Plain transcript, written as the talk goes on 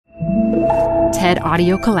TED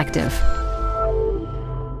Audio Collective.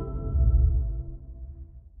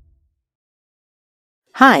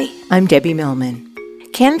 Hi, I'm Debbie Millman.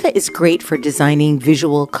 Canva is great for designing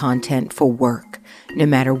visual content for work, no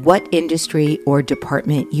matter what industry or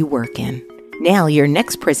department you work in. Now your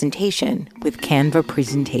next presentation with Canva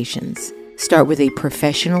Presentations. Start with a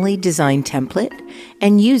professionally designed template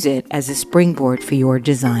and use it as a springboard for your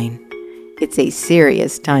design. It's a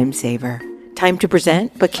serious time saver. Time to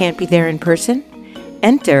present but can't be there in person?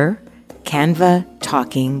 Enter Canva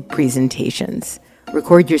Talking Presentations.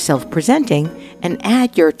 Record yourself presenting and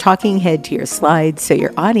add your talking head to your slides so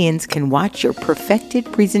your audience can watch your perfected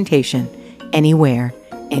presentation anywhere,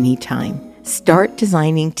 anytime. Start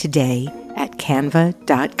designing today at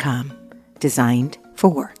canva.com. Designed for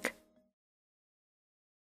work.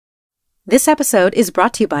 This episode is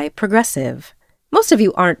brought to you by Progressive. Most of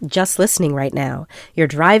you aren't just listening right now. You're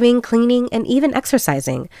driving, cleaning, and even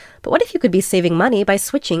exercising. But what if you could be saving money by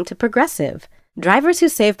switching to Progressive? Drivers who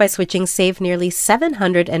save by switching save nearly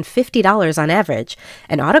 $750 on average,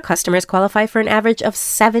 and auto customers qualify for an average of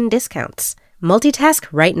 7 discounts. Multitask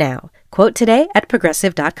right now. Quote today at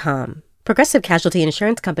Progressive.com. Progressive Casualty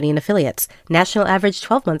Insurance Company and Affiliates. National average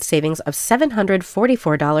 12-month savings of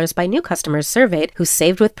 $744 by new customers surveyed who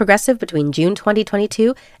saved with Progressive between June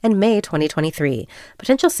 2022 and May 2023.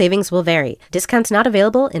 Potential savings will vary. Discounts not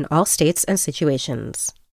available in all states and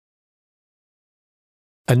situations.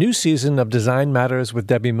 A new season of Design Matters with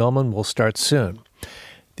Debbie Millman will start soon.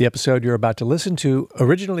 The episode you're about to listen to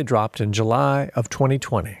originally dropped in July of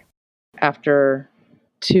 2020. After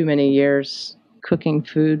too many years cooking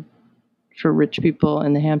food for rich people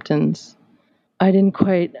in the Hamptons, I didn't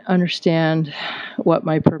quite understand what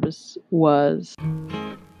my purpose was.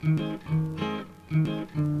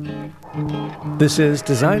 This is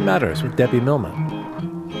Design Matters with Debbie Millman.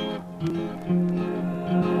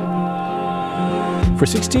 For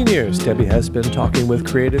 16 years, Debbie has been talking with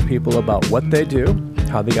creative people about what they do,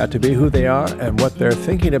 how they got to be who they are, and what they're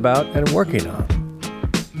thinking about and working on.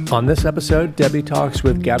 On this episode, Debbie talks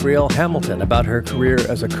with Gabrielle Hamilton about her career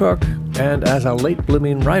as a cook and as a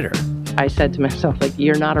late-blooming writer. I said to myself,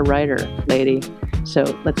 you're not a writer, lady. So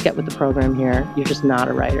let's get with the program here. You're just not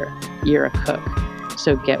a writer. You're a cook.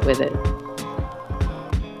 So get with it.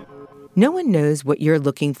 No one knows what you're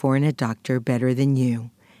looking for in a doctor better than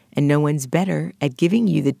you, and no one's better at giving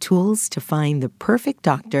you the tools to find the perfect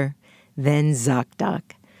doctor than ZocDoc.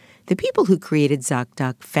 The people who created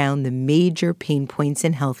ZocDoc found the major pain points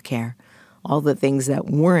in healthcare, all the things that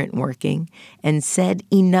weren't working, and said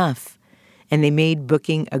enough. And they made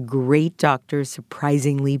booking a great doctor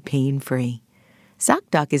surprisingly pain-free.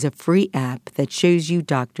 ZocDoc is a free app that shows you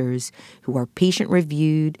doctors who are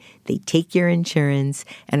patient-reviewed, they take your insurance,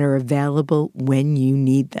 and are available when you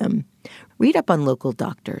need them. Read up on local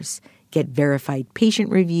doctors, get verified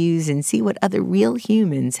patient reviews, and see what other real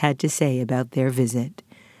humans had to say about their visit.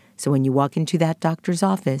 So when you walk into that doctor's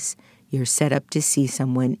office, you're set up to see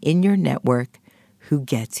someone in your network who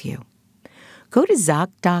gets you. Go to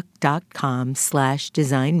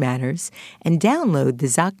ZocDoc.com/Design Matters and download the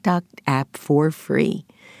ZocDoc app for free.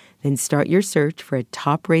 Then start your search for a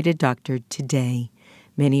top-rated doctor today.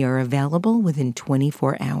 Many are available within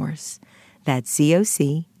 24 hours. That's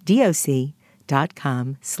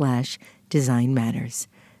ZocDoc.com/Design Matters.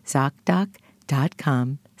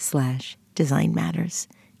 ZocDoc.com/Design Matters.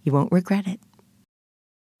 You won't regret it.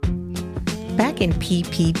 Back in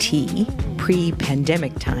PPT,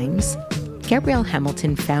 pre-pandemic times, Gabrielle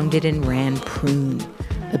Hamilton founded and ran Prune,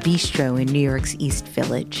 a bistro in New York's East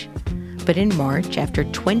Village. But in March, after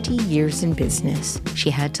 20 years in business, she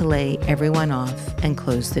had to lay everyone off and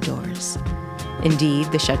close the doors.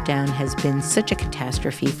 Indeed, the shutdown has been such a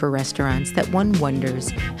catastrophe for restaurants that one wonders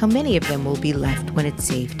how many of them will be left when it's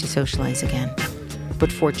safe to socialize again.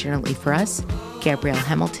 But fortunately for us, Gabrielle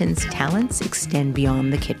Hamilton's talents extend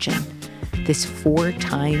beyond the kitchen. This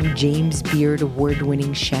 4-time James Beard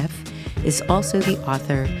Award-winning chef is also the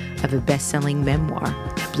author of a best-selling memoir,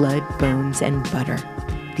 Blood, Bones, and Butter,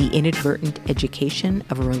 The Inadvertent Education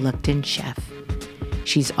of a Reluctant Chef.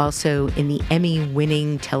 She's also in the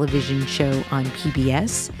Emmy-winning television show on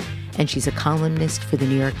PBS, and she's a columnist for the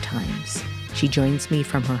New York Times. She joins me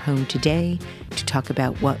from her home today to talk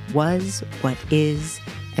about what was, what is,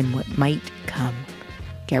 and what might come.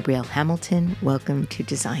 Gabrielle Hamilton, welcome to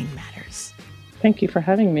Design Matters. Thank you for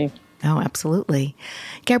having me. Oh, absolutely.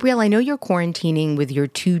 Gabrielle, I know you're quarantining with your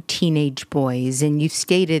 2 teenage boys, and you've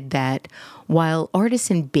stated that while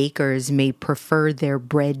artisan bakers may prefer their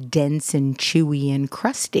bread dense and chewy and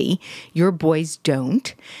crusty, your boys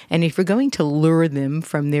don't. And if you're going to lure them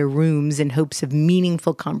from their rooms in hopes of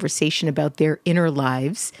meaningful conversation about their inner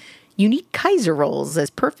lives, You need Kaiser rolls as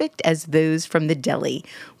perfect as those from the deli,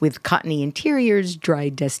 with cottony interiors, dry,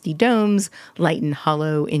 dusty domes, light and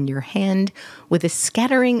hollow in your hand, with a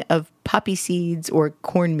scattering of poppy seeds or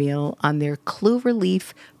cornmeal on their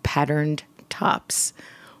cloverleaf patterned tops.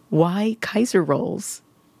 Why Kaiser rolls?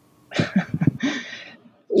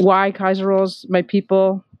 Why Kaiser rolls, my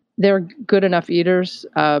people? They're good enough eaters,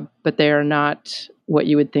 but they are not what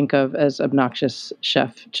you would think of as obnoxious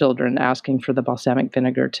chef children asking for the balsamic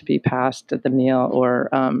vinegar to be passed at the meal or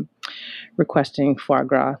requesting foie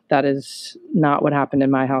gras. That is not what happened in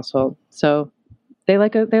my household. So they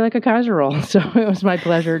like a Kaiser roll. So it was my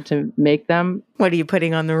pleasure to make them. What are you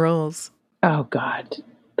putting on the rolls? Oh God.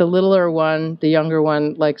 The littler one, the younger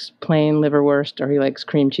one likes plain liverwurst, or he likes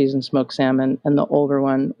cream cheese and smoked salmon, and the older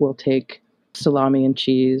one will take salami and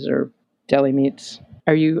cheese or deli meats.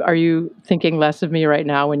 Are you thinking less of me right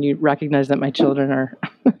now when you recognize that my children are?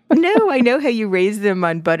 No, I know how you raise them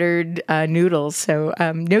on buttered noodles, so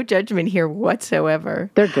no judgment here whatsoever.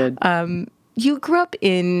 They're good. You grew up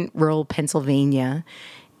in rural Pennsylvania,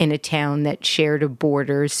 in a town that shared a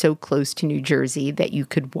border so close to New Jersey that you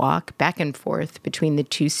could walk back and forth between the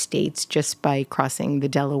two states just by crossing the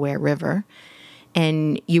Delaware River.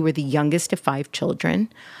 And you were the youngest of 5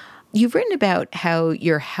 children. You've written about how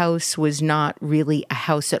your house was not really a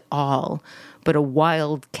house at all, but a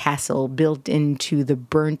wild castle built into the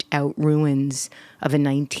burnt-out ruins of a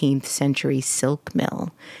 19th century silk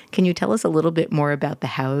mill. Can you tell us a little bit more about the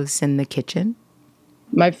house and the kitchen?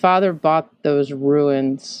 My father bought those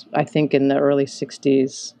ruins, I think, in the early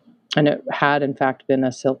 60s, and it had, in fact, been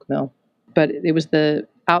a silk mill. But it was the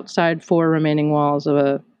outside 4 remaining walls of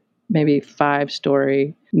a maybe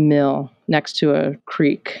 5-story mill next to a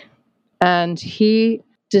creek. And he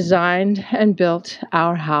designed and built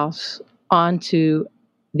our house onto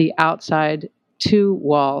the outside 2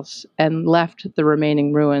 walls and left the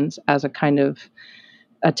remaining ruins as a kind of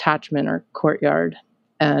attachment or courtyard.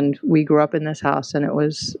 And we grew up in this house, and it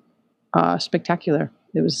was spectacular.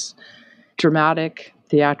 It was dramatic,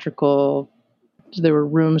 theatrical. There were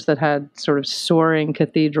rooms that had sort of soaring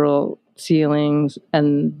cathedral ceilings,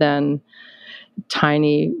 and then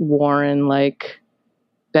tiny Warren-like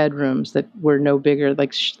bedrooms that were no bigger,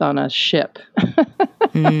 like on a ship.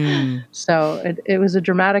 So it was a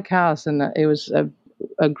dramatic house, and it was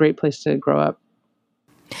a great place to grow up.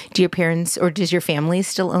 Do your parents, or does your family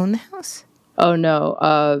still own the house? Oh,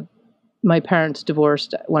 no. My parents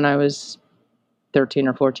divorced when I was 13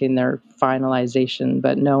 or 14, their finalization,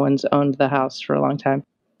 but no one's owned the house for a long time.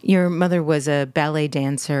 Your mother was a ballet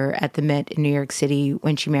dancer at the Met in New York City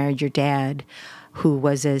when she married your dad, who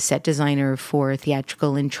was a set designer for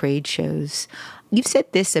theatrical and trade shows. You've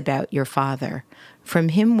said this about your father. From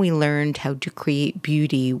him, we learned how to create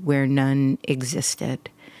beauty where none existed.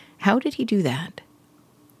 How did he do that?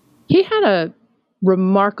 He had a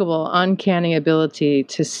remarkable, uncanny ability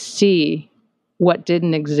to see what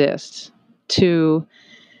didn't exist, to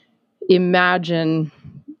imagine,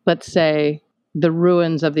 let's say, the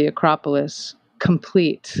ruins of the Acropolis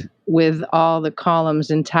complete with all the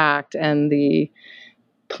columns intact and the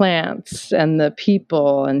plants and the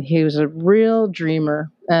people. And he was a real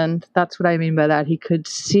dreamer. And that's what I mean by that. He could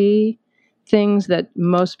see things that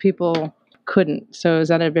most people couldn't. So is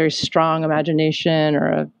that a very strong imagination or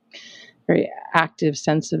a very active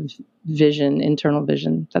sense of vision, internal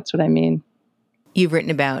vision? That's what I mean. You've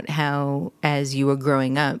written about how, as you were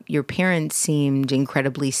growing up, your parents seemed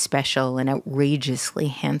incredibly special and outrageously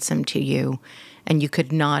handsome to you, and you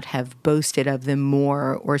could not have boasted of them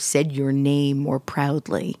more or said your name more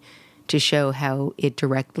proudly to show how it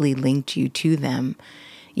directly linked you to them.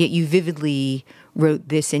 Yet you vividly wrote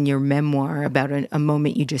this in your memoir about a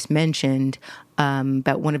moment you just mentioned,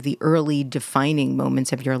 about one of the early defining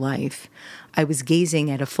moments of your life. I was gazing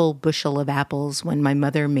at a full bushel of apples when my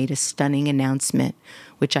mother made a stunning announcement,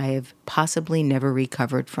 which I have possibly never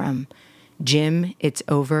recovered from. Jim, it's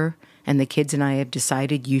over, and the kids and I have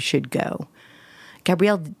decided you should go.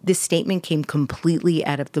 Gabrielle, this statement came completely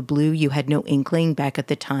out of the blue. You had no inkling back at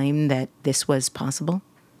the time that this was possible?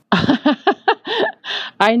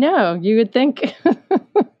 I know. You would think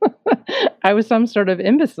I was some sort of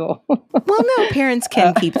imbecile. Well, no, parents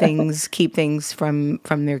can keep things from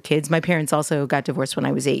their kids. My parents also got divorced when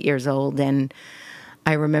I was 8 years old, and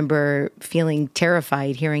I remember feeling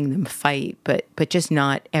terrified hearing them fight, but just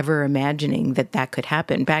not ever imagining that could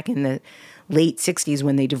happen. Back in the late 60s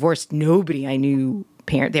when they divorced, nobody I knew,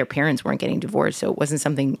 their parents weren't getting divorced, so it wasn't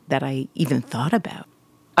something that I even thought about.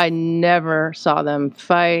 I never saw them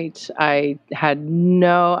fight. I had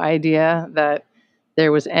no idea that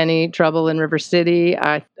there was any trouble in River City.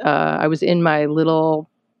 I was in my little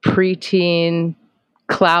preteen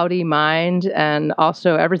cloudy mind, and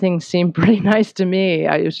also everything seemed pretty nice to me.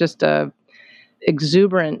 It was just a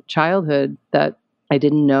exuberant childhood that I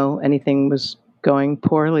didn't know anything was going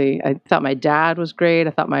poorly. I thought my dad was great. I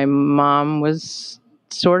thought my mom was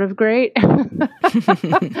sort of great.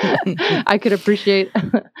 I could appreciate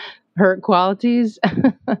her qualities.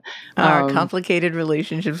 Our complicated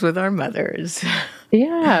relationships with our mothers.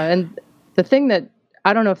 Yeah. And the thing that,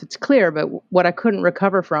 I don't know if it's clear, but what I couldn't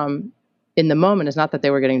recover from in the moment is not that they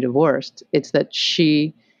were getting divorced. It's that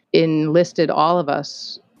she enlisted all of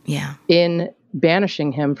us in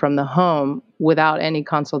banishing him from the home without any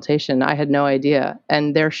consultation. I had no idea.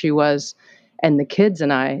 And there she was, and the kids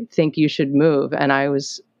and I think you should move. And I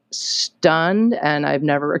was stunned, and I've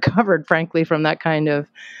never recovered, frankly, from that kind of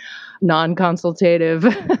non-consultative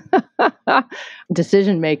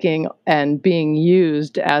decision-making and being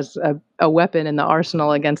used as a weapon in the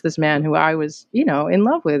arsenal against this man who I was, in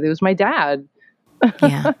love with. It was my dad.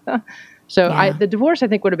 Yeah. So the divorce, I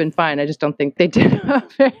think, would have been fine. I just don't think they did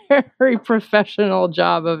a very professional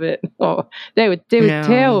job of it. Oh, they were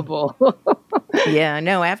terrible. Yeah,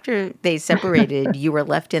 no, after they separated, you were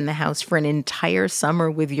left in the house for an entire summer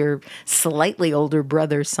with your slightly older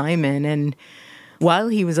brother, Simon. And while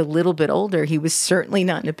he was a little bit older, he was certainly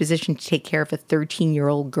not in a position to take care of a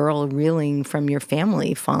 13-year-old girl reeling from your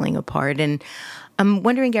family falling apart. And I'm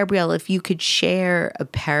wondering, Gabrielle, if you could share a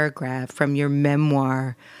paragraph from your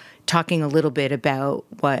memoir talking a little bit about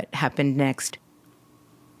what happened next.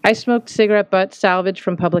 I smoked cigarette butts salvaged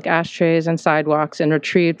from public ashtrays and sidewalks and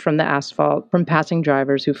retrieved from the asphalt from passing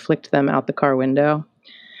drivers who flicked them out the car window.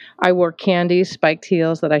 I wore candy, spiked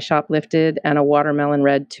heels that I shoplifted, and a watermelon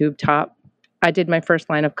red tube top. I did my first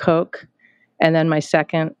line of coke, and then my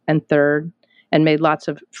second and third, and made lots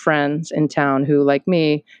of friends in town who, like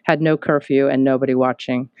me, had no curfew and nobody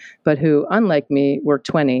watching, but who, unlike me, were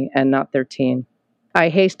 20 and not 13. I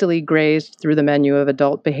hastily grazed through the menu of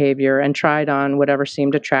adult behavior and tried on whatever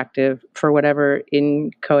seemed attractive for whatever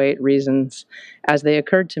inchoate reasons as they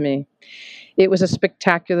occurred to me. It was a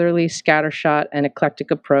spectacularly scattershot and eclectic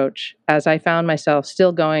approach, as I found myself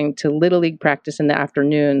still going to Little League practice in the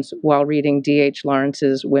afternoons while reading D.H.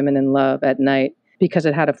 Lawrence's Women in Love at night, because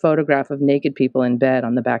it had a photograph of naked people in bed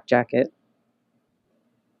on the back jacket.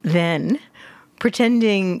 Then,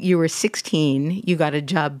 pretending you were 16, you got a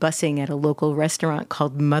job bussing at a local restaurant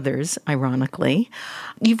called Mother's, ironically.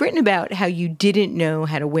 You've written about how you didn't know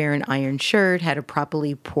how to wear an iron shirt, how to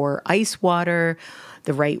properly pour ice water,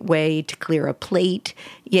 the right way to clear a plate,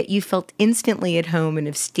 yet you felt instantly at home and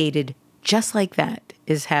have stated, just like that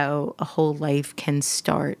is how a whole life can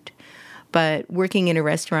start. But working in a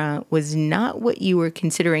restaurant was not what you were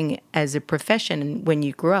considering as a profession when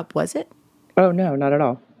you grew up, was it? Oh, no, not at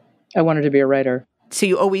all. I wanted to be a writer. So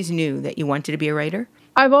you always knew that you wanted to be a writer?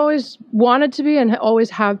 I've always wanted to be and always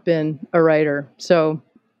have been a writer. So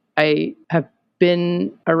I have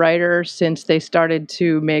been a writer since they started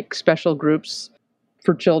to make special groups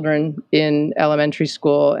for children in elementary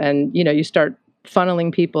school. And, you start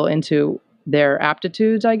funneling people into their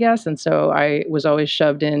aptitudes, I guess. And so I was always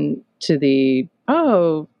shoved in to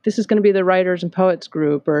this is going to be the writers and poets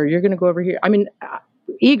group, or you're going to go over here. I mean,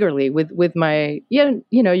 eagerly with my,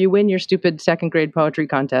 you win your stupid second grade poetry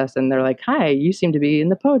contest and they're like, hi, you seem to be in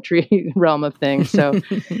the poetry realm of things. So,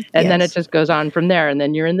 and then it just goes on from there. And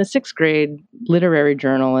then you're in the 6th grade literary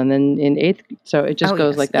journal, and then in 8th. So it just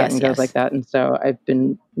goes like that and goes like that. And so I've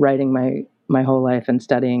been writing my whole life and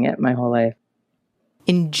studying it my whole life.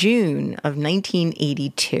 In June of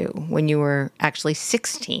 1982, when you were actually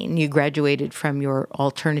 16, you graduated from your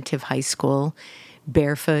alternative high school,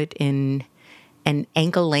 barefoot in an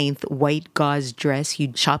ankle-length white gauze dress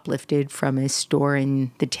you'd shoplifted from a store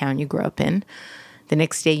in the town you grew up in. The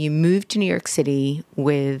next day, you moved to New York City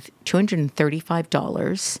with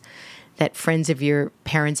 $235 that friends of your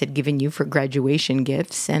parents had given you for graduation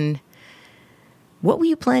gifts. And what were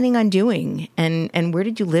you planning on doing? And where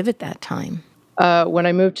did you live at that time? When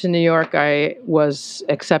I moved to New York, I was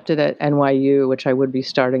accepted at NYU, which I would be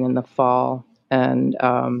starting in the fall. And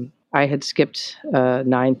I had skipped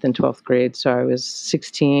 9th and 12th grade, so I was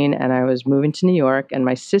 16, and I was moving to New York, and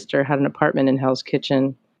my sister had an apartment in Hell's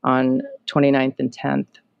Kitchen on 29th and 10th,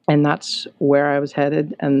 and that's where I was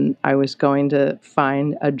headed, and I was going to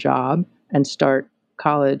find a job and start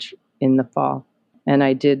college in the fall, and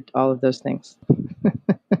I did all of those things.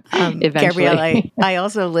 Eventually. Gabrielle, I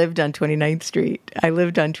also lived on 29th Street. I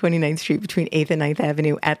lived on 29th Street between 8th and 9th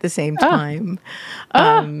Avenue at the same time.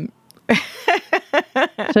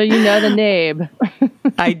 So you know the name.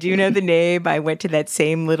 I do know the name. I went to that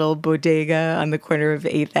same little bodega on the corner of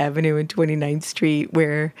 8th Avenue and 29th Street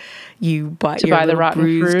where you bought To your buy the little rotten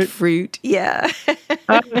bruised fruit. Yeah.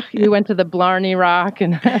 You went to the Blarney Rock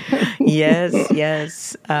and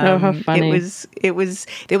Yes. Oh, how funny. There was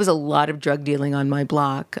a lot of drug dealing on my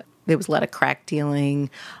block. There was a lot of crack dealing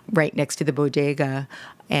right next to the bodega.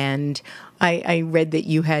 And I read that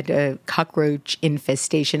you had a cockroach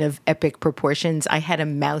infestation of epic proportions. I had a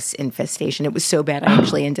mouse infestation. It was so bad I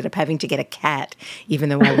actually ended up having to get a cat, even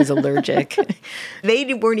though I was allergic.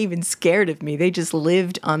 They weren't even scared of me. They just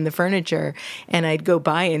lived on the furniture. And I'd go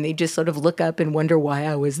by and they'd just sort of look up and wonder why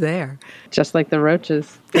I was there. Just like the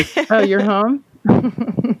roaches. Like, oh, you're home?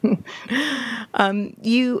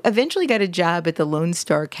 You eventually got a job at the Lone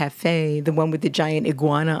Star Cafe, the one with the giant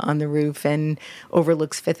iguana on the roof and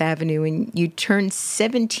overlooks Fifth Avenue, and you turned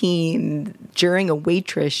 17 during a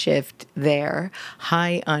waitress shift there,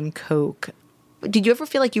 high on coke. Did you ever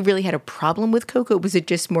feel like you really had a problem with coke, or was it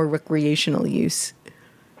just more recreational use?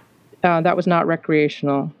 That was not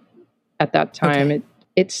recreational at that time. Okay.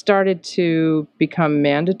 It started to become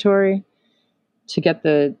mandatory to get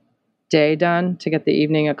the day done, to get the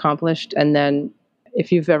evening accomplished. And then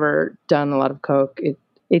if you've ever done a lot of coke,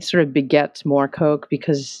 it sort of begets more coke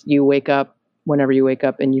because you wake up whenever you wake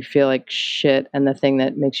up and you feel like shit. And the thing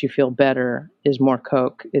that makes you feel better is more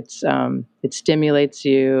coke. It stimulates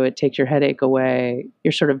you. It takes your headache away.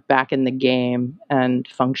 You're sort of back in the game and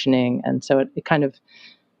functioning. And so it kind of,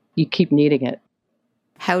 you keep needing it.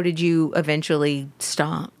 How did you eventually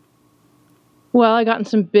stop? Well, I got in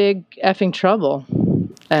some big effing trouble.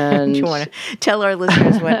 And do you want to tell our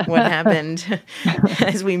listeners what happened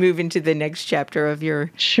as we move into the next chapter of your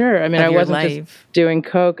Sure. I mean, I wasn't life. Just doing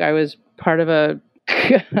coke. I was part of a,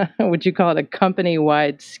 would you call it a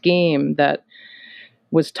company-wide scheme that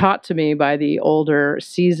was taught to me by the older,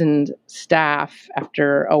 seasoned staff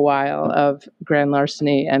after a while of grand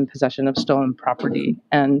larceny and possession of stolen property.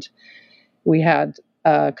 And we had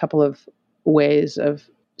a couple of ways of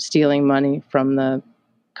stealing money from the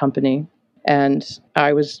company. And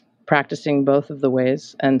I was practicing both of the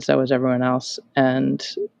ways, and so was everyone else. And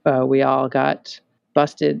we all got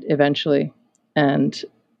busted eventually. And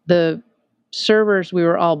the servers, we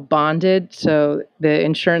were all bonded, so the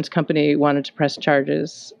insurance company wanted to press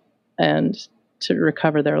charges and to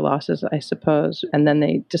recover their losses, I suppose. And then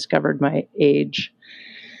they discovered my age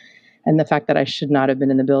and the fact that I should not have been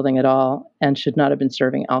in the building at all and should not have been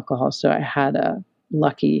serving alcohol. So I had a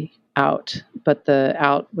lucky out, but the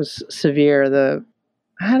out was severe.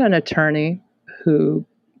 I had an attorney who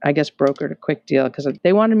I guess brokered a quick deal because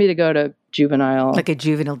they wanted me to go to juvenile. Like a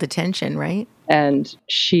juvenile detention, right? And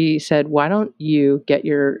she said, why don't you get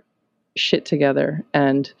your shit together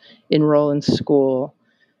and enroll in school?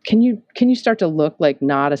 Can you start to look like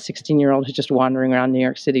not a 16-year-old who's just wandering around New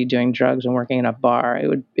York City doing drugs and working in a bar?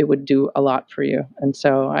 It would do a lot for you. And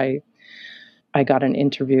so I got an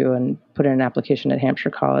interview and put in an application at Hampshire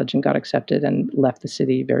College and got accepted and left the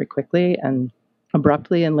city very quickly and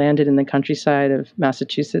abruptly and landed in the countryside of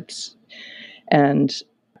Massachusetts and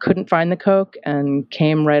couldn't find the coke and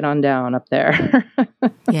came right on down up there.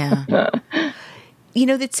 Yeah. You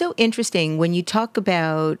know, that's so interesting when you talk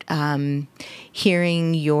about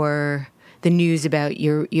hearing the news about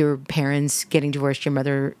your parents getting divorced, your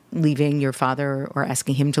mother leaving your father or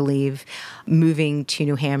asking him to leave, moving to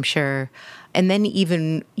New Hampshire, and then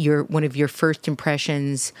even one of your first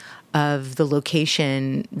impressions of the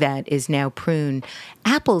location that is now Prune.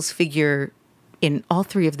 Apples figure in all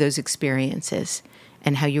three of those experiences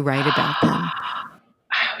and how you write about them.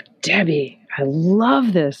 Oh, Debbie, I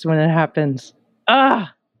love this when it happens. I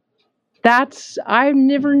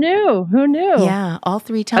never knew. Who knew? Yeah, all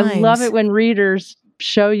three times. I love it when readers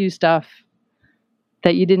show you stuff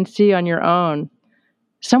that you didn't see on your own.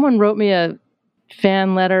 Someone wrote me a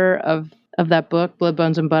fan letter of that book, Blood,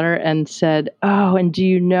 Bones, and Butter, and said, oh, and do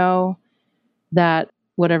you know that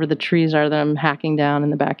whatever the trees are that I'm hacking down in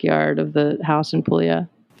the backyard of the house in Puglia?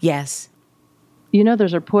 Yes. You know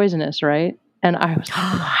those are poisonous, right? And I was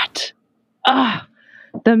like, what?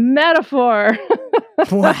 The metaphor.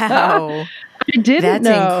 Wow. I didn't know.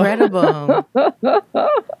 That's incredible.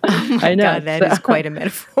 Oh my I know. God, that is quite a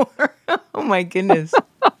metaphor. Oh my goodness.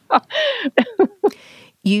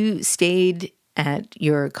 You stayed at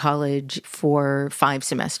your college for 5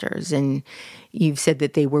 semesters, and you've said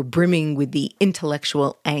that they were brimming with the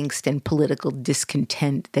intellectual angst and political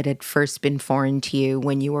discontent that had first been foreign to you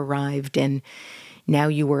when you arrived, and now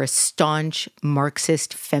you were a staunch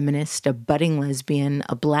Marxist feminist, a budding lesbian,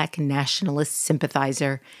 a Black nationalist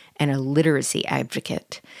sympathizer, and a literacy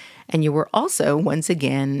advocate. And you were also, once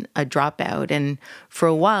again, a dropout. And for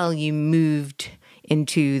a while, you moved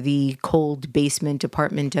into the cold basement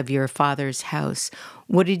apartment of your father's house.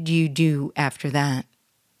 What did you do after that?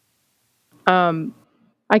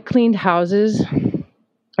 I cleaned houses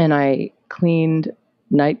and I cleaned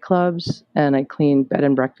nightclubs and I cleaned bed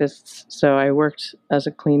and breakfasts. So I worked as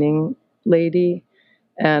a cleaning lady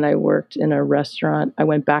and I worked in a restaurant. I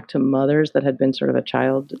went back to Mother's that had been sort of a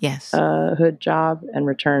childhood Yes. job and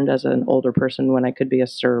returned as an older person when I could be a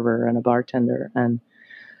server and a bartender. And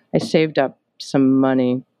I saved up some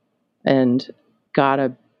money and got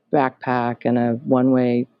a backpack and a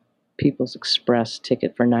one-way People's Express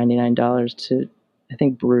ticket for $99 to, I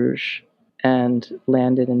think, Bruges, and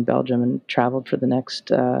landed in Belgium and traveled for the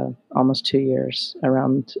next almost 2 years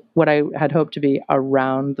around what I had hoped to be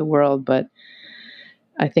around the world. But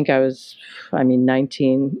I think I was,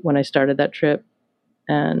 19 when I started that trip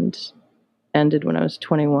and ended when I was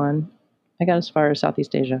 21. I got as far as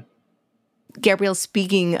Southeast Asia. Gabrielle,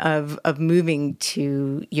 speaking of moving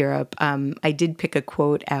to Europe, I did pick a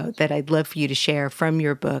quote out that I'd love for you to share from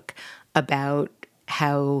your book about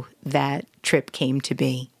how that trip came to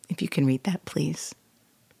be. If you can read that, please.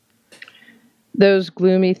 Those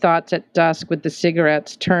gloomy thoughts at dusk with the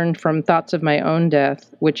cigarettes turned from thoughts of my own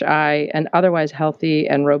death, which I, an otherwise healthy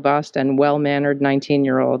and robust and well-mannered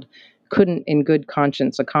 19-year-old, couldn't in good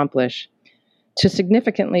conscience accomplish, to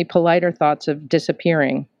significantly politer thoughts of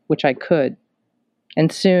disappearing, which I could.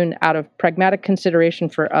 And soon, out of pragmatic consideration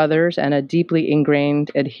for others and a deeply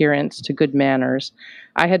ingrained adherence to good manners,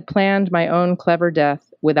 I had planned my own clever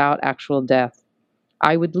death without actual death.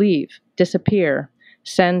 I would leave, disappear,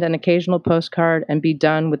 send an occasional postcard, and be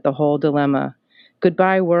done with the whole dilemma.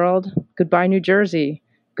 Goodbye, world. Goodbye, New Jersey.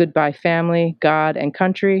 Goodbye, family, God, and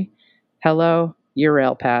country. Hello, your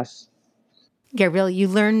rail pass. Gabrielle, you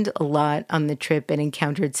learned a lot on the trip and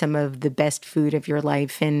encountered some of the best food of your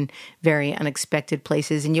life in very unexpected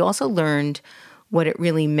places. And you also learned what it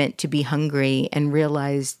really meant to be hungry and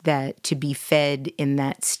realized that to be fed in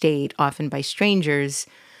that state, often by strangers,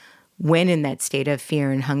 when in that state of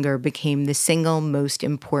fear and hunger, became the single most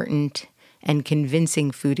important and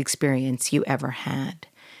convincing food experience you ever had.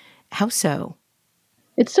 How so?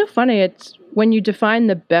 It's so funny. It's when you define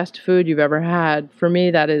the best food you've ever had, for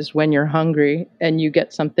me, that is when you're hungry and you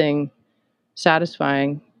get something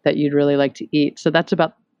satisfying that you'd really like to eat. So that's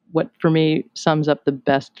about what, for me, sums up the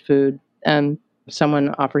best food. And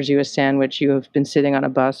someone offers you a sandwich, you have been sitting on a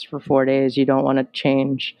bus for 4 days, you don't want to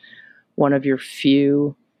change one of your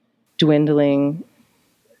few dwindling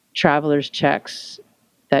traveler's checks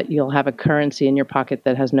that you'll have a currency in your pocket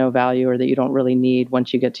that has no value or that you don't really need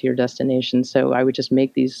once you get to your destination. So I would just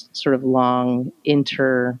make these sort of long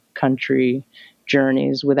inter-country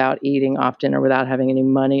journeys without eating often or without having any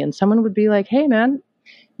money. And someone would be like, hey, man,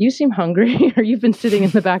 you seem hungry, or you've been sitting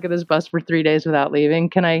in the back of this bus for 3 days without leaving.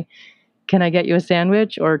 Can I get you a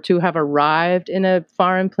sandwich? Or to have arrived in a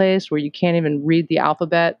foreign place where you can't even read the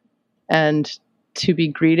alphabet and to be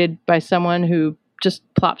greeted by someone who just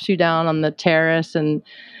plops you down on the terrace and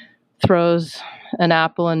throws an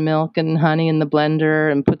apple and milk and honey in the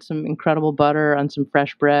blender and puts some incredible butter on some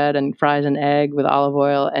fresh bread and fries an egg with olive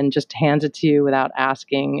oil and just hands it to you without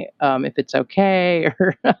asking if it's okay.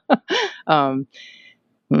 Or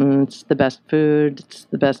it's the best food. It's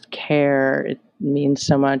the best care. It means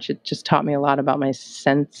so much. It just taught me a lot about my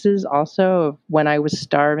senses also of when I was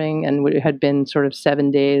starving and it had been sort of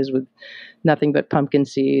 7 days with nothing but pumpkin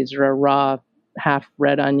seeds or a raw half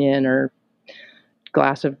red onion or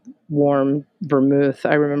glass of warm vermouth.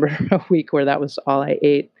 I remember a week where that was all I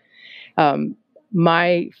ate.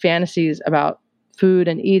 My fantasies about food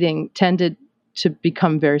and eating tended to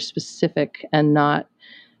become very specific and not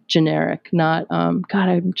generic, not, God,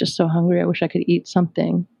 I'm just so hungry. I wish I could eat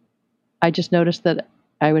something. I just noticed that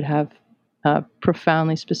I would have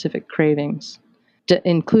profoundly specific cravings,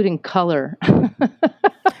 including color.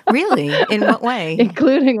 Really? In what way?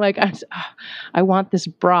 Including like, I want this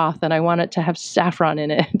broth and I want it to have saffron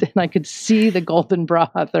in it. And I could see the golden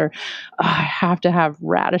broth, or I have to have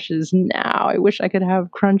radishes now. I wish I could have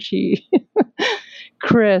crunchy,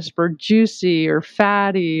 crisp or juicy or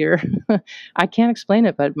fatty, or I can't explain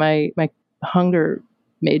it, but my hunger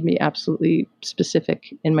made me absolutely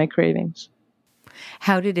specific in my cravings.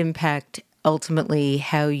 How did it impact ultimately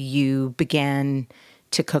how you began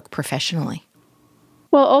to cook professionally?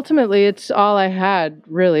 Well, ultimately, it's all I had,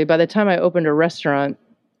 really. By the time I opened a restaurant,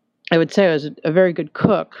 I would say I was a very good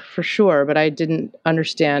cook, for sure, but I didn't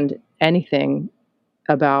understand anything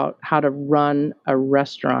about how to run a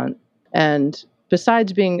restaurant. And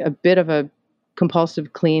besides being a bit of a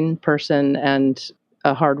compulsive clean person and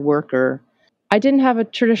a hard worker, I didn't have a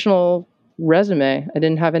traditional resume. I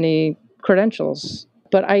didn't have any credentials.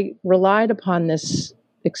 But I relied upon this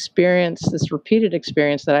experience, this repeated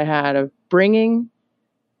experience that I had of bringing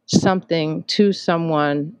something to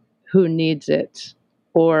someone who needs it,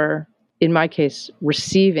 or in my case,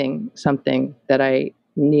 receiving something that I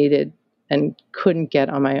needed and couldn't get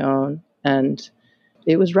on my own. And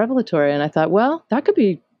it was revelatory. And I thought, well, that could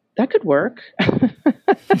work.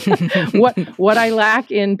 what I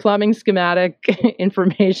lack in plumbing schematic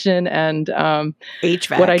information and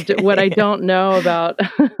HVAC. what I don't know about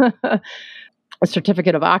a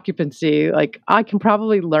certificate of occupancy, like I can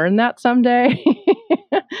probably learn that someday.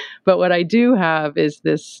 But what I do have is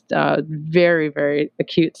this very, very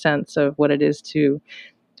acute sense of what it is to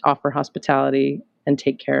offer hospitality and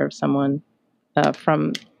take care of someone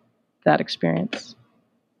from that experience.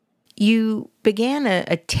 You began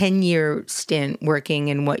a 10-year stint working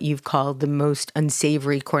in what you've called the most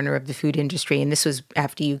unsavory corner of the food industry, and this was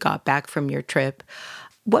after you got back from your trip.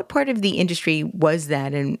 What part of the industry was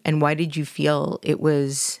that, and why did you feel it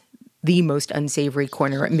was the most unsavory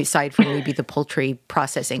corner, aside from maybe the poultry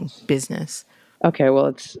processing business? Okay, well,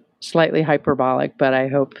 it's slightly hyperbolic, but I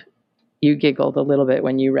hope you giggled a little bit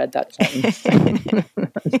when you read that sentence. I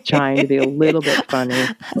was trying to be a little bit funny.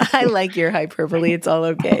 I like your hyperbole. It's all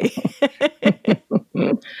okay.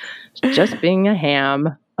 Just being a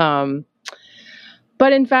ham.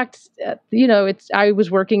 But in fact, I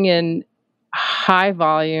was working in high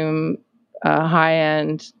volume, high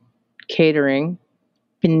end catering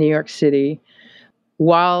in New York City.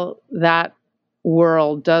 While that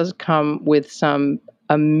world does come with some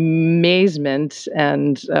amazement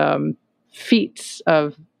and feats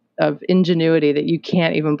of ingenuity that you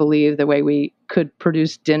can't even believe, the way we could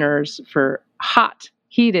produce dinners for hot,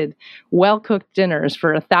 heated, well-cooked dinners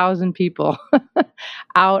for 1,000 people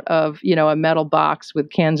out of, a metal box with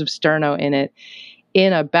cans of sterno in it,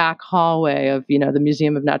 in a back hallway of, the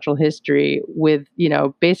Museum of Natural History with,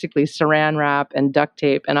 basically saran wrap and duct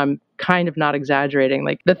tape. And I'm kind of not exaggerating,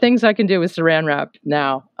 like the things I can do with saran wrap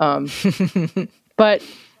now. But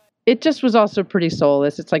it just was also pretty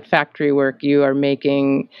soulless. It's like factory work. You are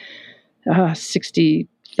making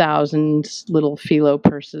 60,000 little phyllo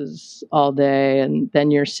purses all day. And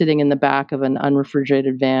then you're sitting in the back of an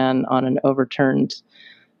unrefrigerated van on an overturned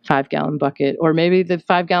 5-gallon bucket. Or maybe the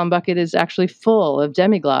 5-gallon bucket is actually full of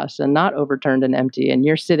demi-glace and not overturned and empty. And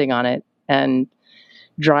you're sitting on it and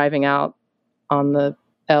driving out on the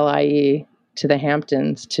LIE to the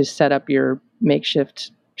Hamptons to set up your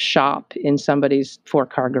makeshift shop in somebody's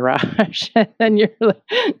 4-car garage. And you're like,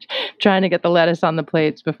 trying to get the lettuce on the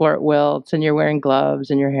plates before it wilts, and you're wearing gloves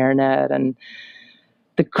and your hairnet. And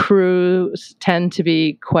the crews tend to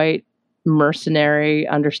be quite mercenary,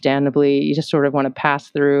 understandably. You just sort of want to pass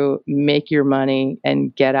through, make your money,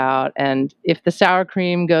 and get out. And if the sour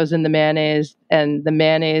cream goes in the mayonnaise and the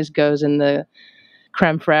mayonnaise goes in the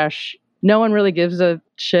creme fraiche, no one really gives a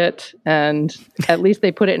shit. And at least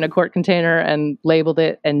they put it in a quart container and labeled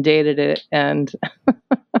it and dated it. And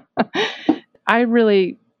I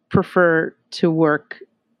really prefer to work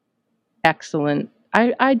excellent.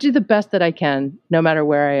 I do the best that I can, no matter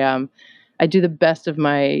where I am. I do the best of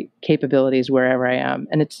my capabilities wherever I am.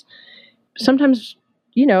 And it's sometimes,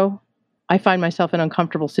 I find myself in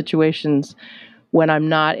uncomfortable situations when I'm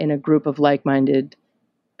not in a group of like-minded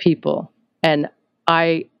people. And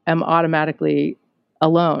I am automatically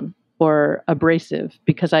alone or abrasive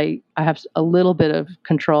because I have a little bit of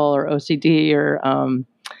control or OCD, or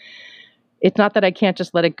it's not that I can't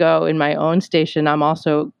just let it go in my own station. I'm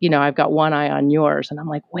also, I've got one eye on yours, and I'm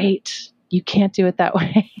like, wait, you can't do it that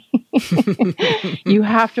way. You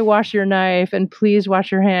have to wash your knife, and please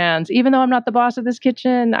wash your hands. Even though I'm not the boss of this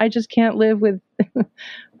kitchen, I just can't live with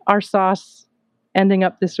our sauce ending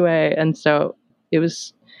up this way. And so it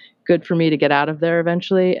was good for me to get out of there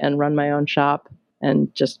eventually and run my own shop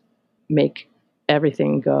and just make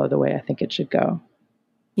everything go the way I think it should go.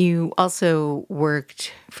 You also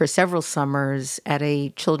worked for several summers at a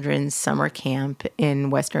children's summer camp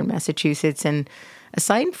in Western Massachusetts. And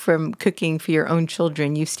aside from cooking for your own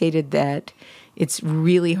children, you stated that it's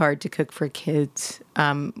really hard to cook for kids.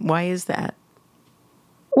 Why is that?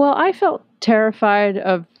 Well, I felt terrified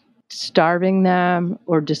of starving them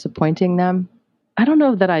or disappointing them. I don't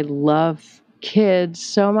know that I love kids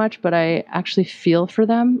so much, but I actually feel for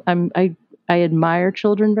them. I admire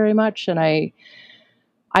children very much, and I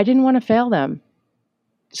didn't want to fail them.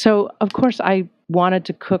 So, of course, I wanted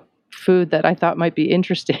to cook food that I thought might be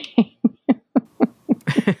interesting.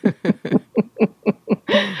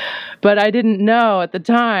 But I didn't know at the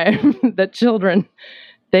time that children,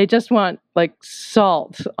 they just want like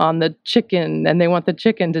salt on the chicken, and they want the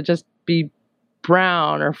chicken to just be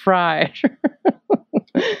brown or fried.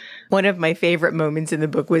 One of my favorite moments in the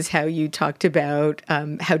book was how you talked about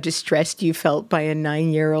how distressed you felt by a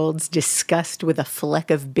 9-year-old's disgust with a fleck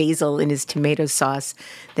of basil in his tomato sauce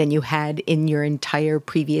than you had in your entire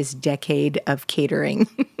previous decade of catering.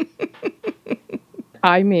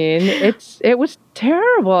 I mean, it was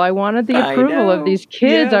terrible. I wanted the approval of these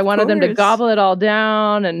kids. Yeah, I wanted them to gobble it all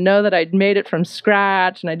down and know that I'd made it from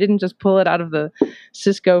scratch and I didn't just pull it out of the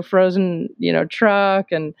Cisco frozen,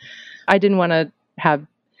 truck. And I didn't want to have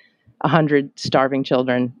 100 starving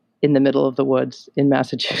children in the middle of the woods in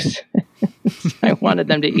Massachusetts. I wanted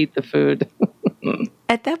them to eat the food.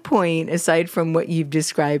 At that point, aside from what you've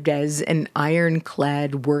described as an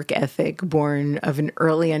ironclad work ethic born of an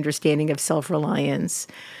early understanding of self-reliance,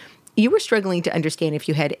 you were struggling to understand if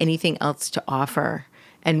you had anything else to offer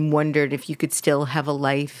and wondered if you could still have a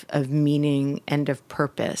life of meaning and of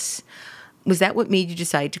purpose. Was that what made you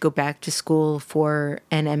decide to go back to school for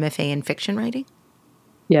an MFA in fiction writing?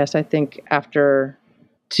 Yes, I think after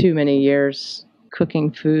too many years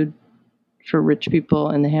cooking food for rich people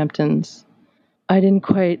in the Hamptons, I didn't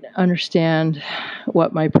quite understand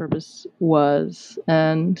what my purpose was,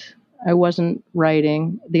 and I wasn't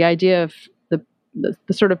writing. The idea of the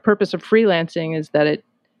sort of purpose of freelancing is that it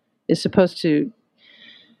is supposed to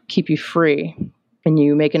keep you free, and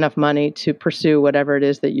you make enough money to pursue whatever it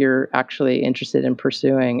is that you're actually interested in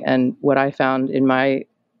pursuing. And what I found in my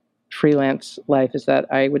freelance life is that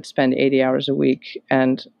I would spend 80 hours a week,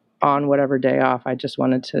 and on whatever day off, I just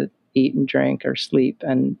wanted to eat and drink or sleep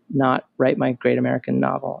and not write my great American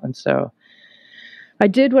novel. And so I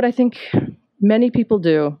did what I think many people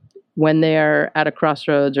do when they are at a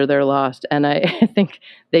crossroads or they're lost. And I think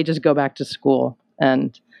they just go back to school,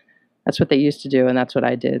 and that's what they used to do. And that's what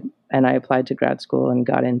I did. And I applied to grad school and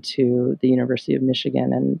got into the University of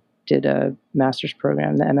Michigan and did a master's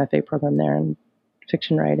program, the MFA program there in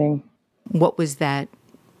fiction writing. What was that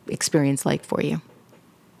experience like for you?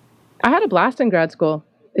 I had a blast in grad school.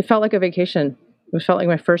 It felt like a vacation. It felt like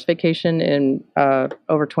my first vacation in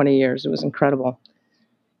over 20 years. It was incredible.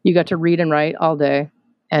 You got to read and write all day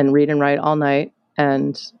and read and write all night.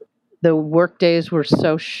 And the work days were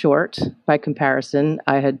so short by comparison.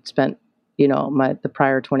 I had spent, the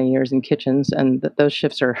prior 20 years in kitchens, and those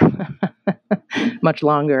shifts are much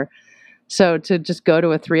longer. So to just go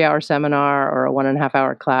to a 3-hour seminar or a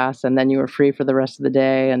 1.5-hour class, and then you were free for the rest of the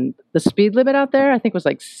day. And the speed limit out there, I think, was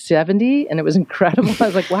like 70, and it was incredible. I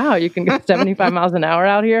was like, wow, you can go 75 miles an hour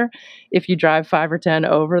out here if you drive 5 or 10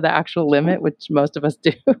 over the actual limit, which most of us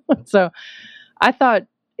do. So I thought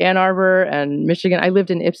Ann Arbor and Michigan, I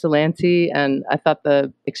lived in Ypsilanti, and I thought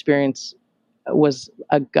the experience was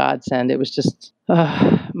a godsend. It was just,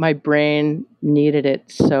 my brain needed it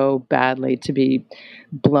so badly to be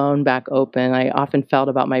blown back open. I often felt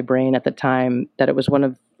about my brain at the time that it was one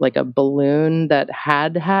of like a balloon that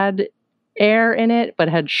had air in it, but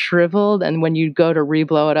had shriveled. And when you go to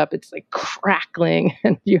re-blow it up, it's like crackling,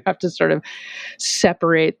 and you have to sort of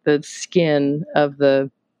separate the skin of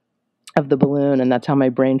the balloon. And that's how my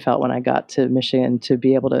brain felt when I got to Michigan, to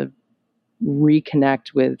be able to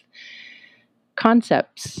reconnect with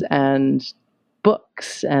concepts and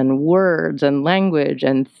books and words and language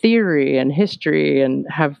and theory and history, and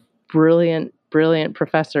have brilliant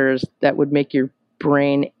professors that would make your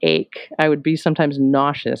brain ache. I would be sometimes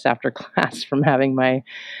nauseous after class from having my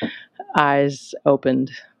eyes opened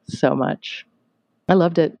so much. I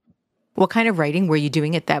loved it. What kind of writing were you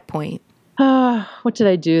doing at that point? What did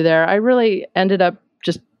I do there? I really ended up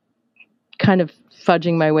just kind of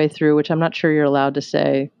fudging my way through, which I'm not sure you're allowed to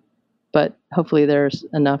say, but hopefully there's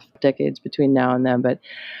enough decades between now and then. But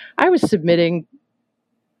I was submitting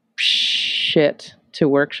shit to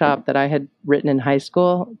workshop that I had written in high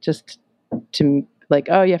school, just to like,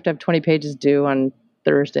 oh, you have to have 20 pages due on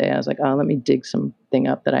Thursday. I was like, oh, let me dig something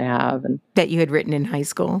up that I have. And that you had written in high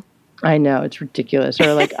school? I know, it's ridiculous.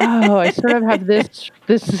 Or like, oh, I sort of have this,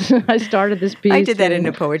 I started this piece. I did that in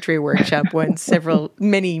a poetry workshop once,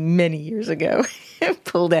 many years ago.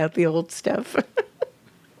 Pulled out the old stuff.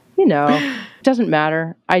 It doesn't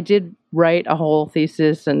matter. I did write a whole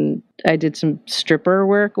thesis, and I did some stripper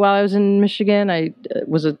work while I was in Michigan. I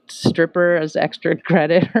was a stripper as extra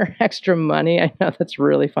credit or extra money. I know that's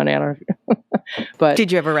really funny. I don't know. But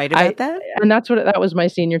did you ever write about that? And that was my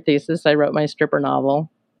senior thesis. I wrote my stripper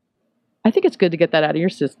novel. I think it's good to get that out of your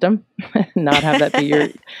system, not have that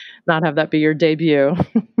be your debut.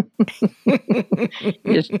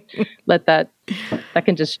 Just let that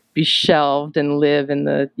can just be shelved and live in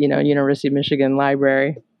the, University of Michigan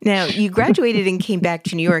library. Now, you graduated and came back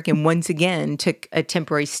to New York, and once again took a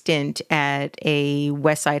temporary stint at a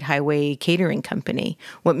West Side Highway catering company.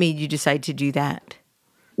 What made you decide to do that?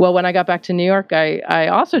 Well, when I got back to New York, I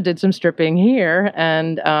also did some stripping here,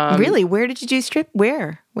 and really, where did you do strip?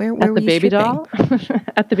 Where at were the you Baby stripping? Doll,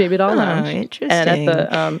 at the Baby Doll Oh, Lounge, interesting. and at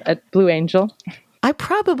the at Blue Angel. I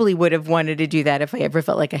probably would have wanted to do that if I ever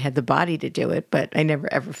felt like I had the body to do it, but I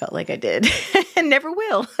never ever felt like I did, and never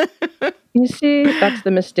will. You see, that's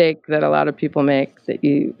the mistake that a lot of people make.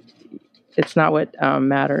 It's not what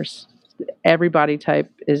matters. Every body type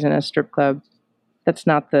is in a strip club. That's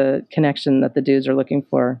not the connection that the dudes are looking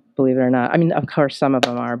for, believe it or not. I mean, of course, some of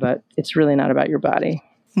them are, but it's really not about your body.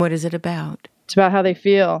 What is it about? It's about how they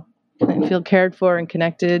feel. They feel cared for and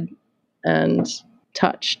connected and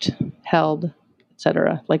touched, held,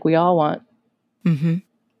 etc., like we all want. Mm-hmm.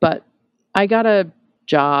 But I got a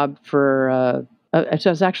job for, it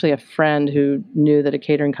was actually a friend who knew that a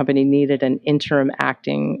catering company needed an interim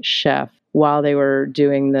acting chef while they were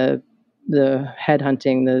doing the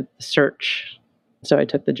headhunting, the search. So I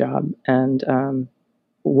took the job, and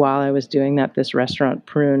while I was doing that, this restaurant,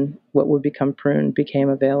 Prune, what would become Prune, became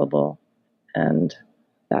available. And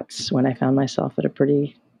that's when I found myself at a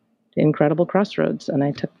pretty incredible crossroads, and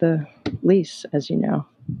I took the lease, as you know.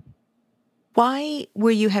 Why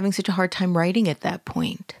were you having such a hard time writing at that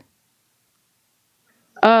point?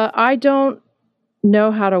 I don't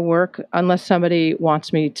know how to work unless somebody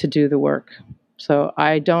wants me to do the work. So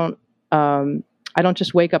I don't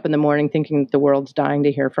just wake up in the morning thinking that the world's dying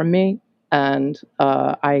to hear from me. And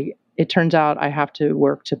it turns out I have to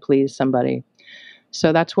work to please somebody.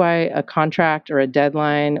 So that's why a contract or a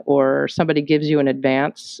deadline or somebody gives you an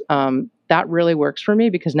advance, that really works for me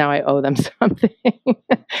because now I owe them something.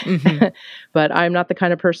 Mm-hmm. But I'm not the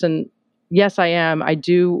kind of person, yes, I am. I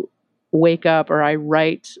do wake up or I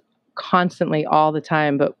write constantly all the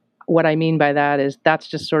time. But what I mean by that is that's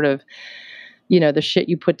just sort of, the shit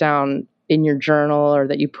you put down in your journal or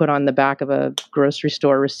that you put on the back of a grocery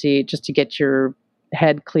store receipt just to get your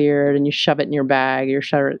head cleared, and you shove it in your bag, you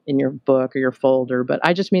shove it in your book or your folder. But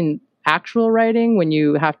I just mean actual writing, when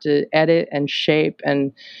you have to edit and shape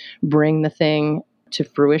and bring the thing to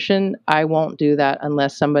fruition. I won't do that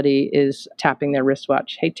unless somebody is tapping their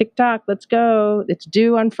wristwatch. Hey, TikTok, let's go. It's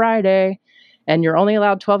due on Friday, and you're only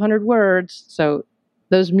allowed 1,200 words. So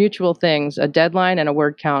those mutual things, a deadline and a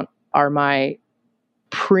word count, are my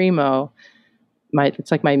primo.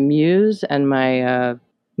 It's like my muse and my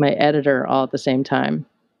editor all at the same time.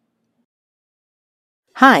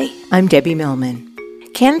 Hi, I'm Debbie Millman.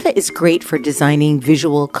 Canva is great for designing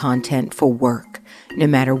visual content for work, no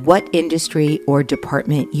matter what industry or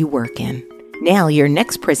department you work in. Nail your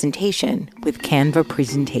next presentation with Canva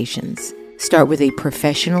Presentations. Start with a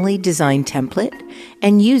professionally designed template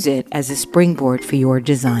and use it as a springboard for your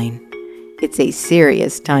design. It's a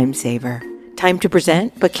serious time saver. Time to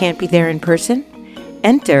present but can't be there in person?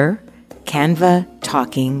 Enter Canva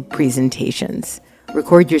Talking Presentations.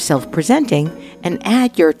 Record yourself presenting and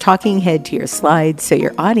add your talking head to your slides so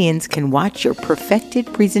your audience can watch your perfected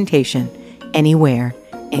presentation anywhere,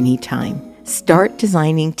 anytime. Start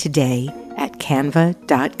designing today at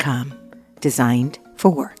canva.com. Designed for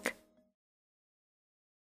work.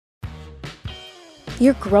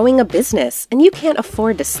 You're growing a business and you can't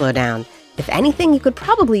afford to slow down. If anything, you could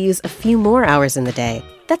probably use a few more hours in the day.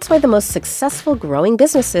 That's why the most successful growing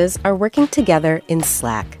businesses are working together in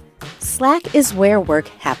Slack. Slack is where work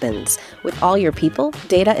happens, with all your people,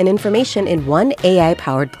 data, and information in one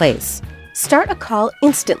AI-powered place. Start a call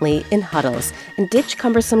instantly in huddles and ditch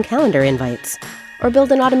cumbersome calendar invites. Or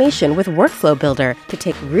build an automation with Workflow Builder to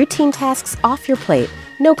take routine tasks off your plate,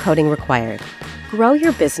 no coding required. Grow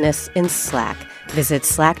your business in Slack. Visit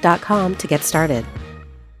slack.com to get started.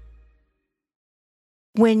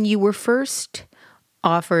 When you were first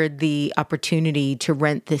offered the opportunity to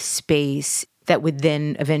rent this space that would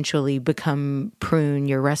then eventually become Prune,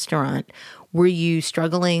 your restaurant, were you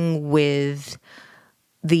struggling with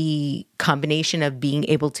the combination of being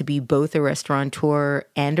able to be both a restaurateur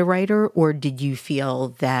and a writer, or did you feel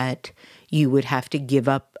that you would have to give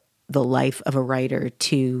up the life of a writer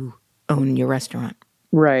to own your restaurant?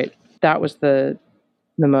 Right. That was the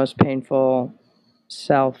most painful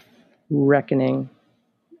self-reckoning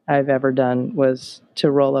I've ever done, was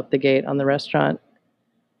to roll up the gate on the restaurant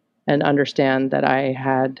and understand that I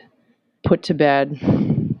had put to bed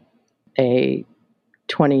a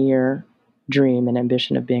 20-year dream and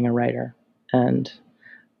ambition of being a writer. And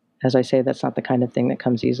as I say, that's not the kind of thing that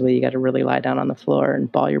comes easily. You got to really lie down on the floor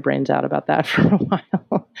and bawl your brains out about that for a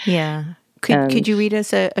while. Yeah. Could you read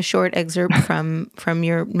us a short excerpt from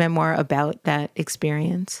your memoir about that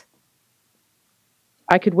experience?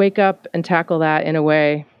 I could wake up and tackle that in a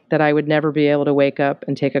way that I would never be able to wake up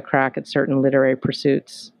and take a crack at certain literary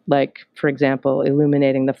pursuits, like, for example,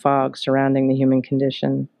 illuminating the fog surrounding the human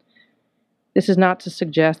condition. This is not to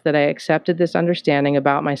suggest that I accepted this understanding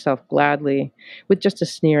about myself gladly, with just a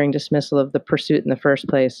sneering dismissal of the pursuit in the first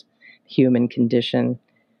place, human condition.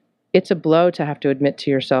 It's a blow to have to admit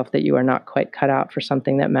to yourself that you are not quite cut out for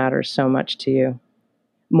something that matters so much to you.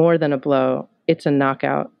 More than a blow, it's a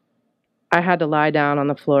knockout. I had to lie down on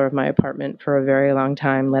the floor of my apartment for a very long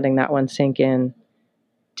time, letting that one sink in.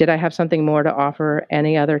 Did I have something more to offer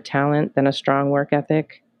any other talent than a strong work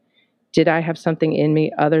ethic? Did I have something in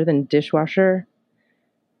me other than dishwasher?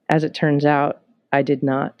 As it turns out, I did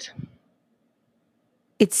not.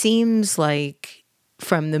 It seems like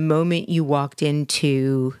from the moment you walked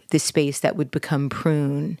into the space that would become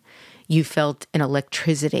Prune, you felt an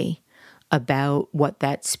electricity about what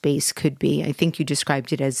that space could be. I think you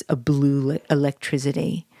described it as a blue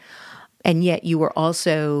electricity. And yet you were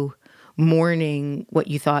also mourning what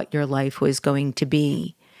you thought your life was going to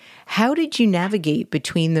be. How did you navigate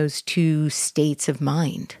between those two states of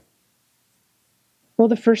mind? Well,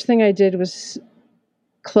 the first thing I did was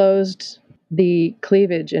closed the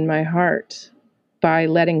cleavage in my heart by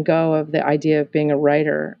letting go of the idea of being a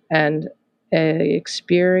writer, and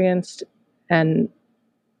experienced an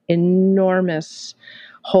enormous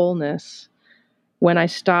wholeness when I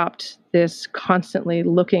stopped this constantly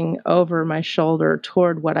looking over my shoulder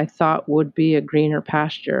toward what I thought would be a greener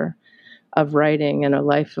pasture of writing and a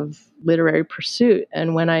life of literary pursuit.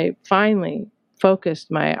 And when I finally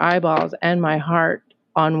focused my eyeballs and my heart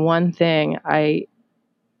on one thing, I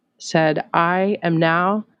said, I am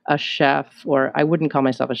now a chef, or I wouldn't call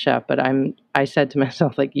myself a chef, but I said to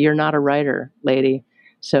myself, like, you're not a writer, lady.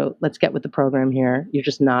 So let's get with the program here. You're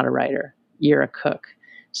just not a writer. You're a cook.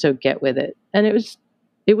 So get with it. And it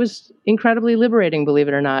was incredibly liberating, believe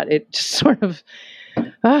it or not. It just sort of,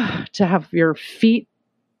 to have your feet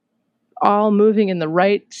all moving in the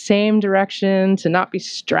right same direction, to not be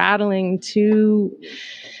straddling two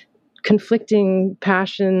conflicting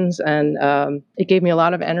passions. And it gave me a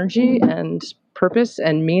lot of energy and purpose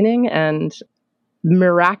and meaning. And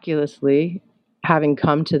miraculously, having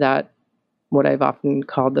come to that, what I've often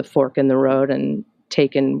called the fork in the road, and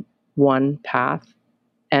taken one path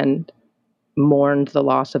and mourned the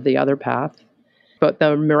loss of the other path. But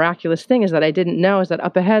the miraculous thing is that I didn't know is that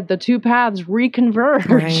up ahead, the two paths reconverge.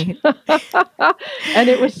 Right. And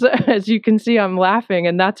it was, as you can see, I'm laughing.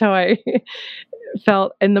 And that's how I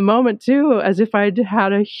felt in the moment too, as if I'd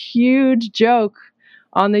had a huge joke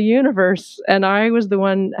on the universe. And I was the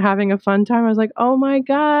one having a fun time. I was like, oh my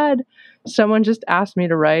God, someone just asked me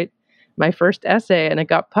to write my first essay, and it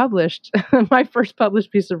got published, my first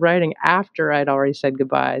published piece of writing after I'd already said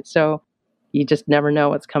goodbye. So you just never know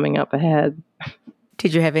what's coming up ahead.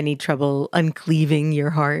 Did you have any trouble uncleaving your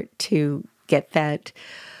heart to get that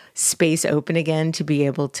space open again to be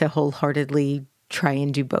able to wholeheartedly try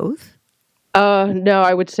and do both? No,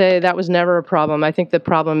 I would say that was never a problem. I think the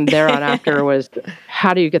problem thereon after was,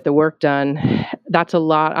 how do you get the work done? That's a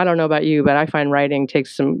lot. I don't know about you, but I find writing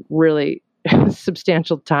takes some really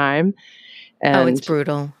substantial time. And, it's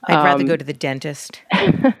brutal. I'd rather go to the dentist.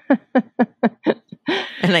 And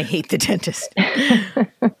I hate the dentist.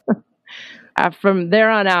 From there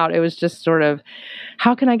on out, it was just sort of,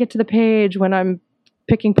 how can I get to the page when I'm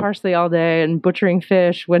picking parsley all day and butchering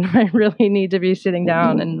fish, when I really need to be sitting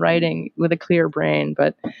down and writing with a clear brain?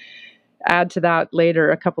 But add to that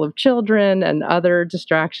later a couple of children and other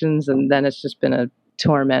distractions, and then it's just been a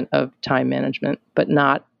torment of time management, but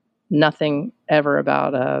nothing ever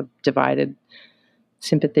about a divided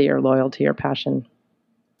sympathy or loyalty or passion.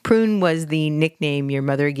 Prune was the nickname your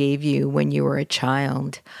mother gave you when you were a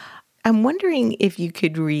child. I'm wondering if you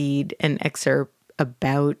could read an excerpt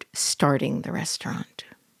about starting the restaurant.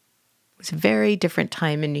 It was a very different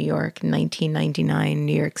time in New York, 1999,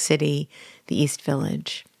 New York City, the East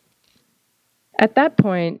Village. At that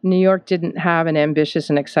point, New York didn't have an ambitious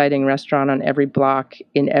and exciting restaurant on every block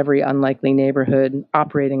in every unlikely neighborhood,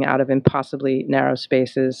 operating out of impossibly narrow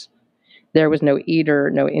spaces. There was no Eater,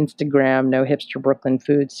 no Instagram, no hipster Brooklyn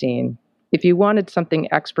food scene. If you wanted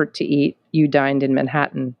something expert to eat, you dined in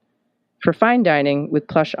Manhattan. For fine dining, with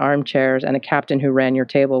plush armchairs and a captain who ran your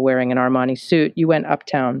table wearing an Armani suit, you went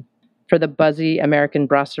uptown. For the buzzy American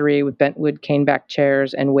brasserie with bentwood caneback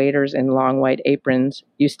chairs and waiters in long white aprons,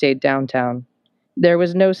 you stayed downtown. There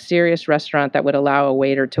was no serious restaurant that would allow a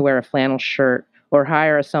waiter to wear a flannel shirt or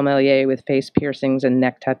hire a sommelier with face piercings and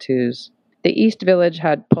neck tattoos. The East Village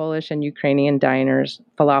had Polish and Ukrainian diners,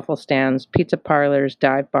 falafel stands, pizza parlors,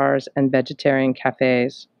 dive bars, and vegetarian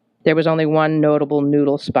cafes. There was only one notable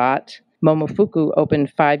noodle spot. Momofuku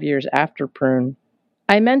opened 5 years after Prune.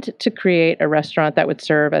 I meant to create a restaurant that would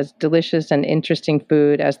serve as delicious and interesting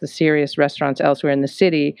food as the serious restaurants elsewhere in the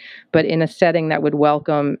city, but in a setting that would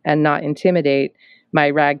welcome and not intimidate my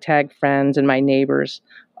ragtag friends and my neighbors,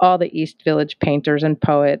 all the East Village painters and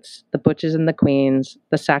poets, the butches and the queens,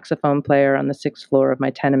 the saxophone player on the 6th floor of my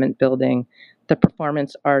tenement building, the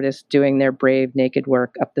performance artists doing their brave naked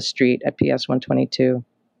work up the street at PS 122.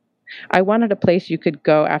 I wanted a place you could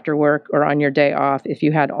go after work or on your day off if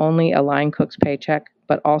you had only a line cook's paycheck,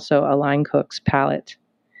 but also a line cook's palate.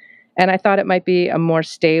 And I thought it might be a more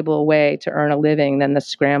stable way to earn a living than the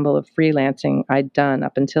scramble of freelancing I'd done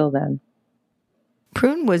up until then.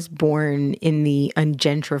 Prune was born in the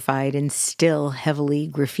ungentrified and still heavily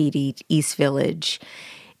graffitied East Village.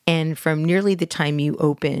 And from nearly the time you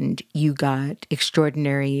opened, you got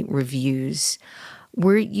extraordinary reviews.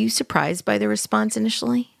 Were you surprised by the response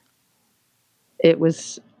initially? It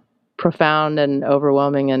was profound and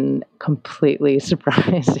overwhelming and completely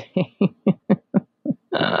surprising.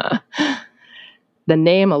 The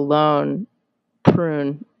name alone,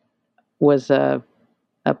 Prune, was a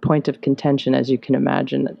point of contention, as you can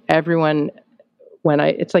imagine. Everyone,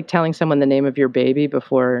 it's like telling someone the name of your baby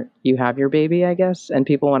before you have your baby, I guess, and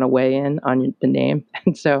people want to weigh in on the name.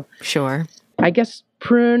 And so, sure, I guess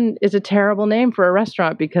Prune is a terrible name for a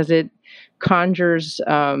restaurant because it conjures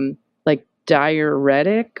like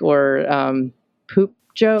diuretic or poop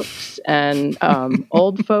jokes and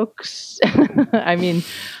old folks. I mean,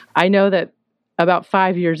 I know that about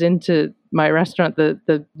 5 years into my restaurant,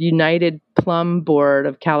 the United Plum Board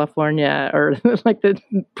of California, or like the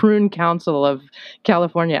Prune Council of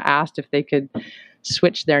California, asked if they could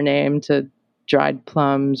switch their name to Dried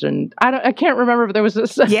Plums, and I can't remember if there was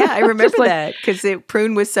this. Yeah, I remember that because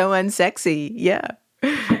Prune was so unsexy. Yeah,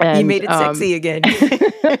 and you made it sexy again.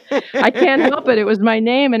 I can't help it. It was my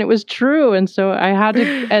name, and it was true, and so I had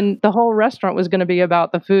to. And the whole restaurant was going to be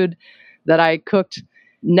about the food that I cooked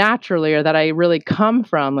naturally, or that I really come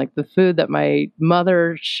from, like the food that my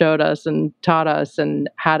mother showed us and taught us and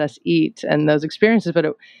had us eat, and those experiences. But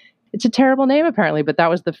it's a terrible name apparently. But that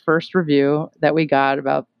was the first review that we got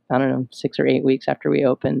about, I don't know, 6 or 8 weeks after we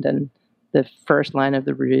opened, and the first line of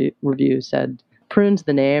the review said, "Prune's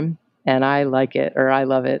the name, and I like it, or I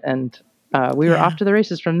love it," and we were off to the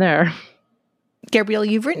races from there. Gabrielle,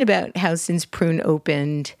 you've written about how since Prune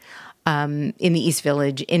opened in the East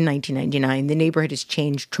Village in 1999, the neighborhood has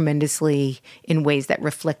changed tremendously in ways that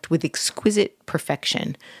reflect with exquisite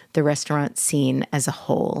perfection the restaurant scene as a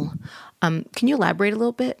whole. Can you elaborate a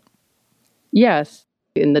little bit? Yes.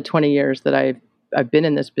 In the 20 years that I've been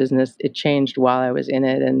in this business, it changed while I was in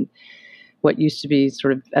it. And what used to be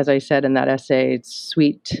sort of, as I said in that essay,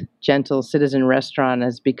 sweet, gentle citizen restaurant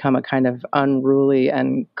has become a kind of unruly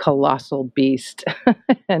and colossal beast.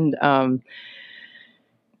 And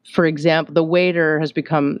for example, the waiter has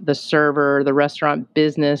become the server, the restaurant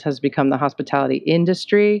business has become the hospitality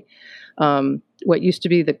industry. What used to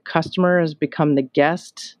be the customer has become the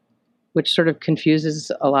guest, which sort of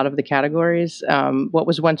confuses a lot of the categories. What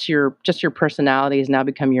was once just your personality has now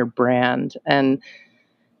become your brand. And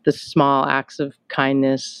the small acts of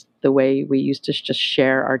kindness, the way we used to just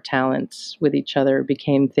share our talents with each other,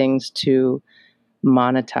 became things to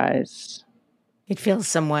monetize. It feels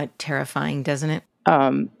somewhat terrifying, doesn't it?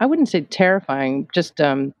 I wouldn't say terrifying, just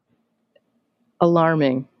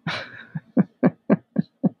alarming.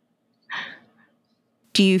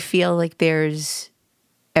 Do you feel like there's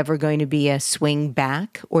ever going to be a swing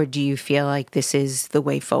back, or do you feel like this is the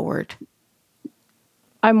way forward?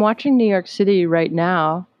 I'm watching New York City right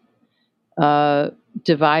now,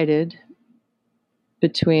 divided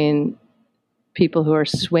between people who are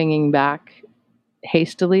swinging back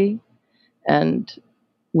hastily and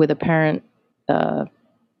with apparent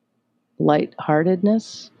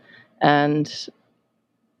lightheartedness, and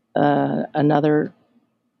another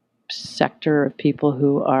sector of people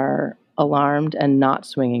who are alarmed and not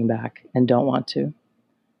swinging back and don't want to.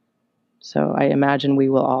 So I imagine we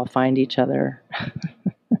will all find each other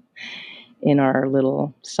in our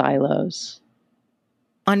little silos.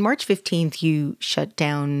 On March 15th, you shut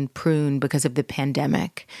down Prune because of the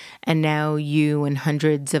pandemic. And now you and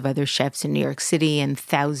hundreds of other chefs in New York City and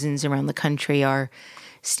thousands around the country are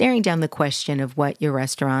staring down the question of what your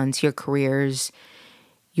restaurants, your careers,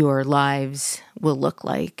 your lives will look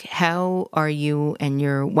like. How are you and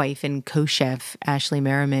your wife and co-chef, Ashley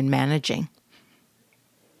Merriman, managing?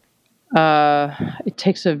 It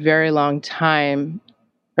takes a very long time,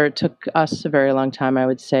 or it took us a very long time, I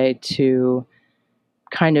would say, to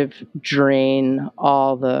kind of drain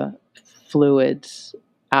all the fluids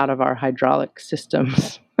out of our hydraulic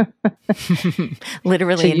systems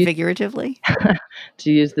Literally and figuratively?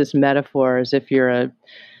 To use this metaphor as if you're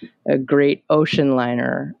a great ocean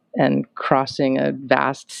liner and crossing a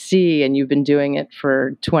vast sea, and you've been doing it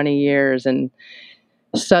for 20 years, and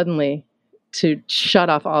suddenly to shut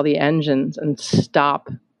off all the engines and stop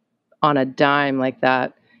on a dime like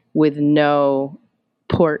that with no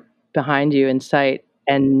port behind you in sight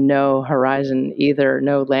and no horizon either,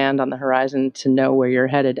 no land on the horizon to know where you're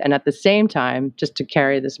headed. And at the same time, just to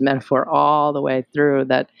carry this metaphor all the way through,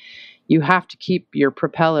 that you have to keep your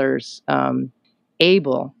propellers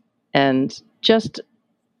able and just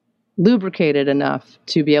lubricated enough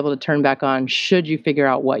to be able to turn back on should you figure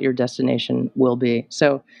out what your destination will be.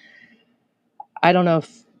 So I don't know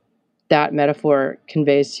if that metaphor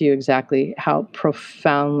conveys to you exactly how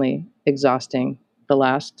profoundly exhausting the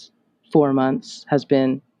last 4 months has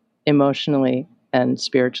been emotionally and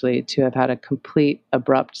spiritually, to have had a complete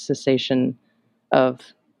abrupt cessation of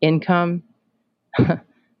income,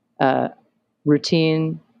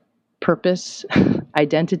 routine, purpose,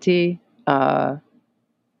 identity.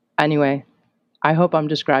 Anyway, I hope I'm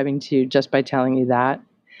describing to you, just by telling you that,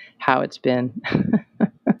 how it's been.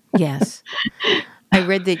 Yes. I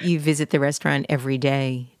read that you visit the restaurant every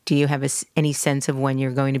day. Do you have any sense of when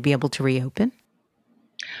you're going to be able to reopen?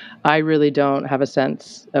 I really don't have a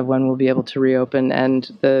sense of when we'll be able to reopen. And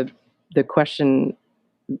the question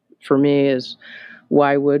for me is,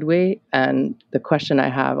 why would we? And the question I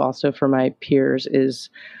have also for my peers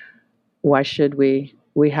is, why should we?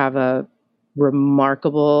 We have a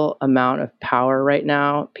remarkable amount of power right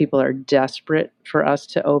now. People are desperate for us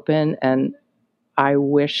to open. And I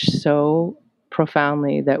wish so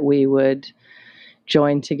profoundly that we would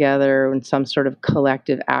join together in some sort of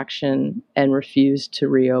collective action and refuse to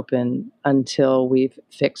reopen until we've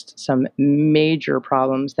fixed some major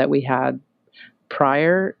problems that we had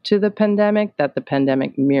prior to the pandemic, that the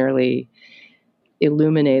pandemic merely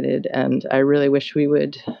illuminated. And I really wish we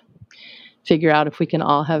would figure out if we can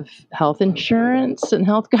all have health insurance and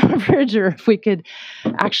health coverage, or if we could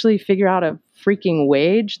actually figure out a freaking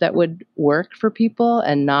wage that would work for people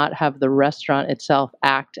and not have the restaurant itself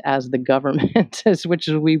act as the government, which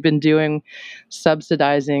we've been doing,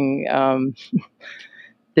 subsidizing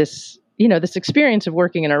this experience of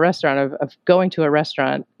working in a restaurant, of going to a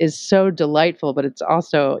restaurant, is so delightful, but it's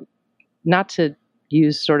also, not to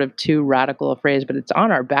use sort of too radical a phrase, but it's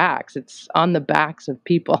on our backs. It's on the backs of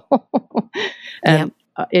people. And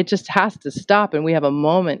it just has to stop. And we have a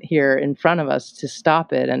moment here in front of us to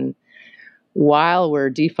stop it. And while we're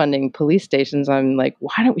defunding police stations, I'm like,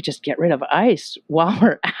 why don't we just get rid of ICE while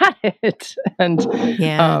we're at it? And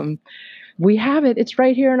we have it. It's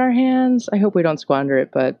right here in our hands. I hope we don't squander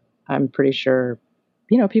it, but I'm pretty sure,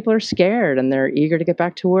 people are scared and they're eager to get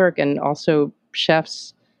back to work. And also,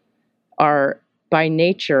 chefs are by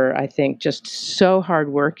nature, I think, just so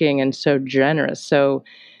hardworking and so generous. So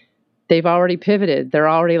they've already pivoted. They're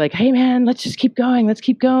already like, hey man, let's just keep going. Let's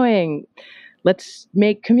keep going. Let's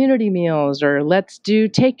make community meals, or let's do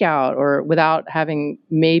takeout, or without having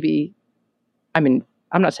I'm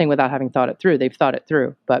not saying without having thought it through. They've thought it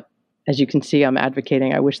through. But as you can see, I'm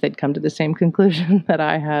advocating, I wish they'd come to the same conclusion that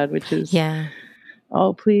I had, which is,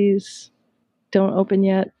 oh, please don't open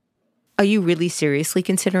yet. Are you really seriously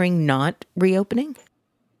considering not reopening?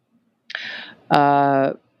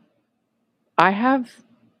 I have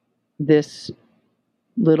this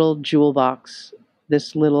little jewel box,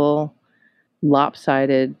 this little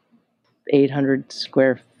lopsided 800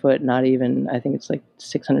 square foot, not even, I think it's like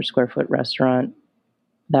 600 square foot restaurant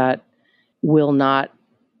that will not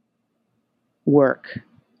work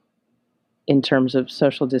in terms of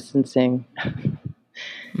social distancing.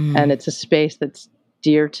 And it's a space that's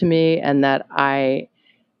dear to me, and that I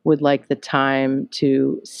would like the time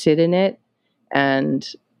to sit in it and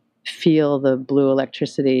feel the blue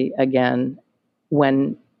electricity again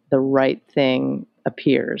when the right thing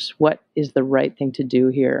appears. What is the right thing to do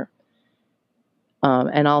here?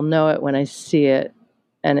 And I'll know it when I see it,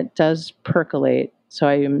 and it does percolate. So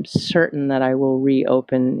I am certain that I will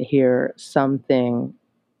reopen here something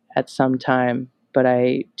at some time. But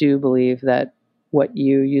I do believe that what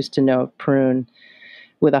you used to know of Prune,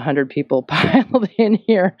 with 100 people piled in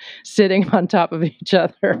here, sitting on top of each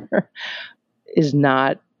other, is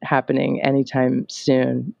not happening anytime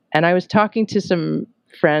soon. And I was talking to some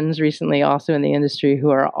friends recently, also in the industry,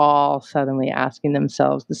 who are all suddenly asking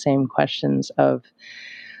themselves the same questions of,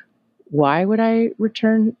 why would I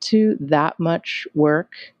return to that much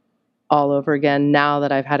work all over again now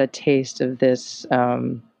that I've had a taste of this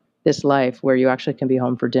this life where you actually can be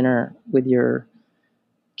home for dinner with your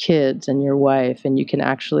kids and your wife, and you can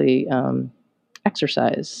actually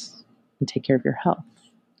exercise and take care of your health.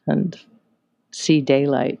 and see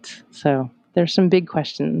daylight. So there's some big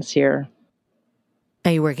questions here.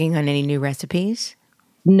 Are you working on any new recipes?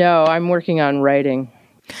 No, I'm working on writing.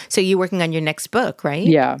 So you're working on your next book, right?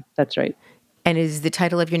 Yeah, that's right. And is the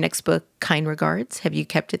title of your next book Kind Regards? Have you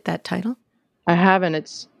kept it that title? I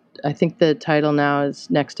haven't. I think the title now is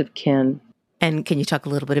Next of Kin. And can you talk a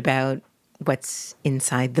little bit about what's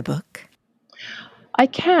inside the book? I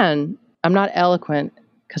can. I'm not eloquent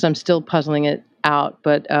because I'm still puzzling it out,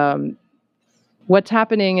 but what's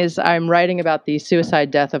happening is I'm writing about the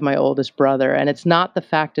suicide death of my oldest brother, and it's not the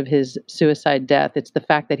fact of his suicide death. It's the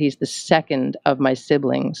fact that he's the second of my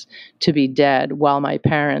siblings to be dead while my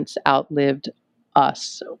parents outlived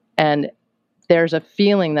us. And there's a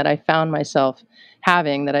feeling that I found myself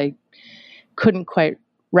having that I couldn't quite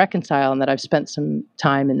reconcile, and that I've spent some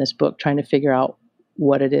time in this book trying to figure out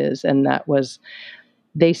what it is. And that was,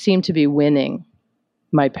 they seem to be winning,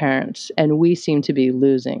 my parents, and we seem to be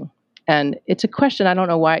losing. And it's a question, I don't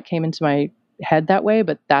know why it came into my head that way,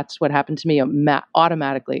 but that's what happened to me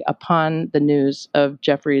automatically. Upon the news of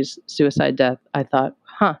Jeffrey's suicide death, I thought,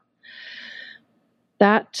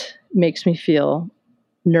 that makes me feel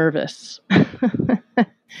nervous.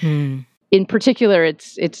 In particular,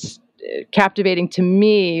 it's captivating to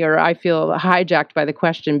me, or I feel hijacked by the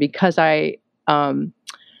question, because I have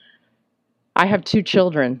 2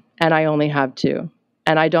 children, and I only have 2,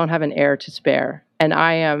 and I don't have an heir to spare. And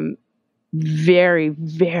I am very,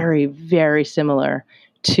 very, very similar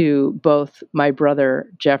to both my brother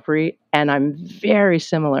Jeffrey, and I'm very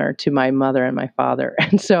similar to my mother and my father.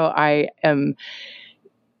 And so I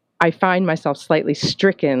find myself slightly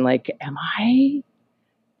stricken, like, am I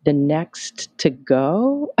the next to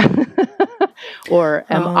go? Or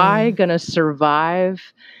am I going to survive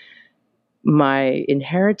my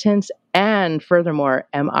inheritance? And furthermore,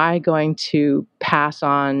 am I going to pass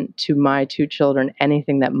on to my 2 children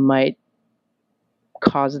anything that might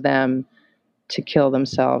cause them to kill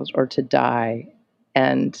themselves or to die?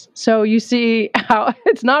 And so you see how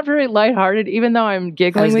it's not very lighthearted, even though I'm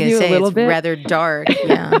giggling with you a little bit. It's rather dark,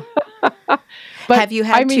 yeah. But have you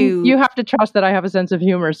had you have to trust that I have a sense of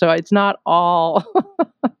humor, so it's not all.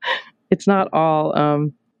 It's not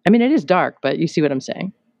all. It is dark, but you see what I'm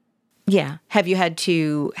saying. Yeah. Have you had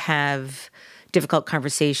to have difficult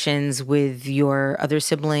conversations with your other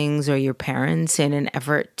siblings or your parents in an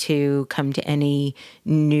effort to come to any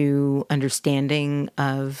new understanding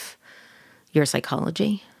of your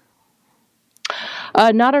psychology?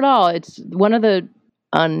 Not at all. It's one of the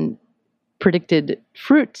unpredicted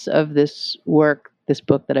fruits of this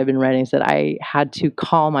book that I've been writing, is that I had to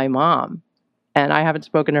call my mom, and I haven't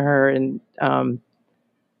spoken to her. And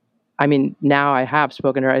now I have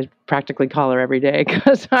spoken to her. I practically call her every day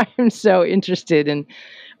because I'm so interested in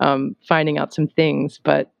finding out some things.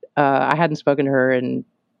 But I hadn't spoken to her in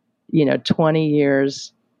 20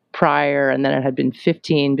 years prior, and then it had been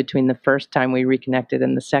 15 between the first time we reconnected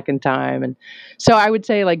and the second time. And so I would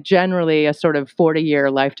say, like, generally a sort of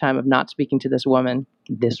 40-year lifetime of not speaking to this woman.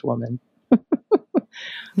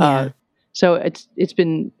 Yeah. So it's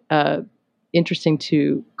been interesting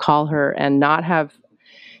to call her and not have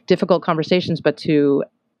difficult conversations, but to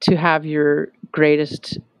have your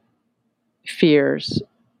greatest fears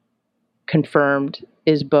confirmed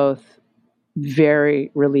is both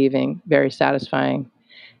very relieving, very satisfying,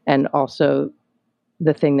 and also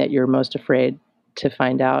the thing that you're most afraid to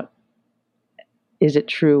find out. Is it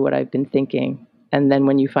true what I've been thinking? And then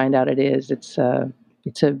when you find out it is, it's a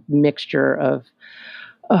mixture of,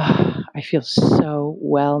 I feel so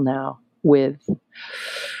well now with,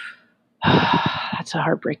 that's a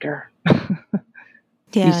heartbreaker.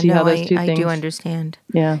 Yeah, you see how those two I things? do understand.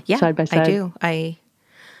 Yeah, side by side. I do.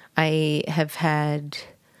 I have had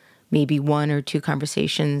maybe 1 or 2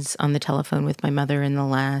 conversations on the telephone with my mother in the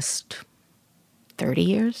last 30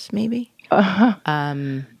 years, maybe. Uh-huh.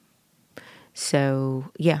 So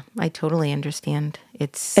yeah, I totally understand.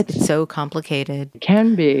 It's so complicated. It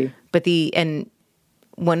can be. But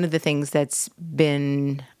one of the things that's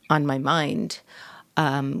been on my mind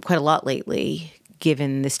quite a lot lately,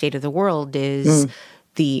 given the state of the world, is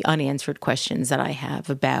the unanswered questions that I have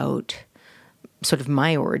about sort of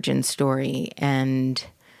my origin story and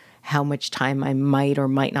how much time I might or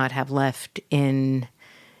might not have left in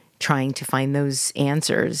trying to find those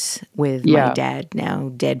answers with my dad,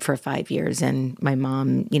 now dead for 5 years, and my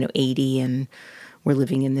mom, 80, and we're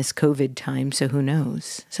living in this COVID time, so who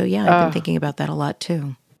knows? So yeah, I've been thinking about that a lot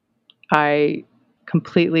too. I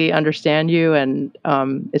completely understand you, and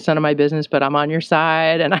it's none of my business, but I'm on your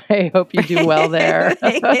side, and I hope you do well there.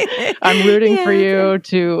 I'm rooting for you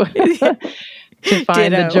to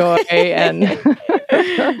find the joy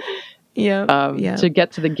Yeah. To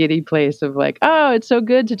get to the giddy place of like, oh, it's so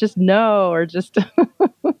good to just know, or just.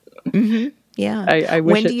 Mm-hmm. Yeah. I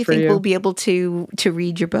wish when do it you for think you. we'll be able to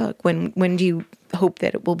read your book? When do you hope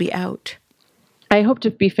that it will be out? I hope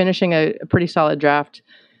to be finishing a pretty solid draft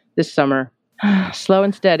this summer. Slow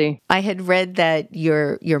and steady. I had read that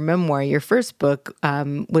your memoir, your first book,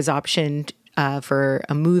 was optioned for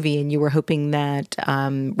a movie, and you were hoping that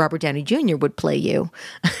Robert Downey Jr. would play you.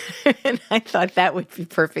 And I thought that would be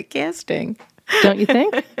perfect casting. Don't you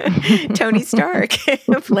think? Tony Stark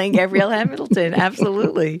playing Gabrielle Hamilton.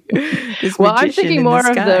 Absolutely. Well, I'm thinking more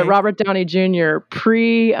of the Robert Downey Jr.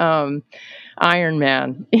 Iron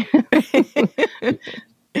Man.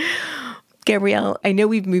 Gabrielle, I know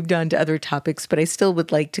we've moved on to other topics, but I still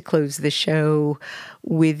would like to close the show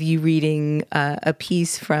with you reading a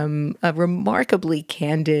piece from a remarkably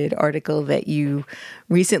candid article that you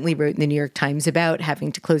recently wrote in the New York Times about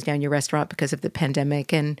having to close down your restaurant because of the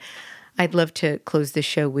pandemic. And I'd love to close the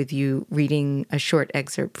show with you reading a short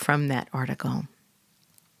excerpt from that article.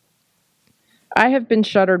 I have been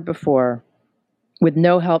shuttered before. With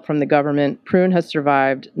no help from the government, Prune has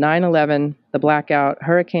survived 9/11, the blackout,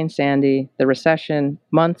 Hurricane Sandy, the recession,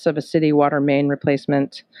 months of a city water main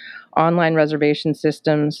replacement, online reservation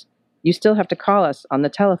systems. You still have to call us on the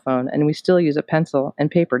telephone, and we still use a pencil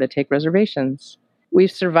and paper to take reservations.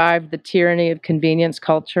 We've survived the tyranny of convenience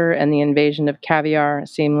culture and the invasion of Caviar,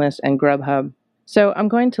 Seamless, and Grubhub. So I'm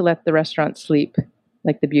going to let the restaurant sleep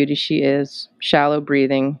like the beauty she is, shallow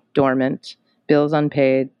breathing, dormant, bills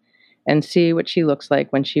unpaid, and see what she looks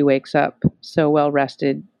like when she wakes up, so well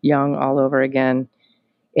rested, young all over again,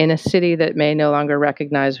 in a city that may no longer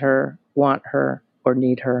recognize her, want her, or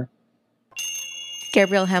need her.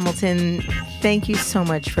 Gabrielle Hamilton, thank you so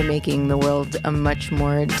much for making the world a much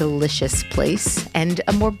more delicious place and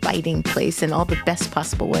a more biting place in all the best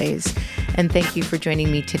possible ways. And thank you for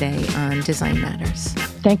joining me today on Design Matters.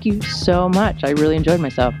 Thank you so much. I really enjoyed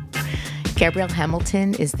myself. Gabrielle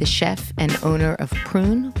Hamilton is the chef and owner of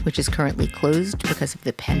Prune, which is currently closed because of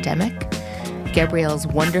the pandemic. Gabrielle's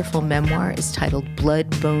wonderful memoir is titled Blood,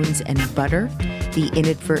 Bones, and Butter, The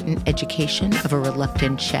Inadvertent Education of a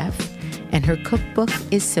Reluctant Chef, and her cookbook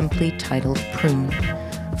is simply titled Prune.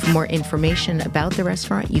 For more information about the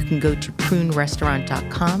restaurant, you can go to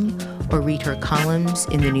prunerestaurant.com or read her columns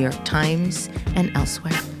in the New York Times and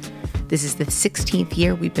elsewhere. This is the 16th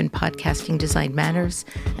year we've been podcasting Design Matters,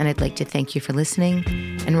 and I'd like to thank you for listening.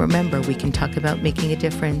 And remember, we can talk about making a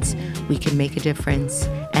difference, we can make a difference,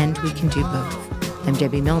 and we can do both. I'm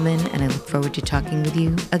Debbie Millman, and I look forward to talking with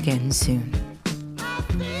you again soon.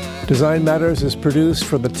 Design Matters is produced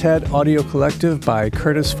for the TED Audio Collective by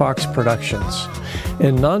Curtis Fox Productions.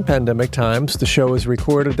 In non-pandemic times, the show is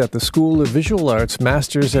recorded at the School of Visual Arts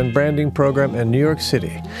Masters in Branding program in New York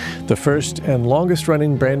City, the first and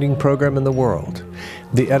longest-running branding program in the world.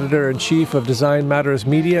 The editor-in-chief of Design Matters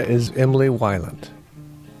Media is Emily Weiland.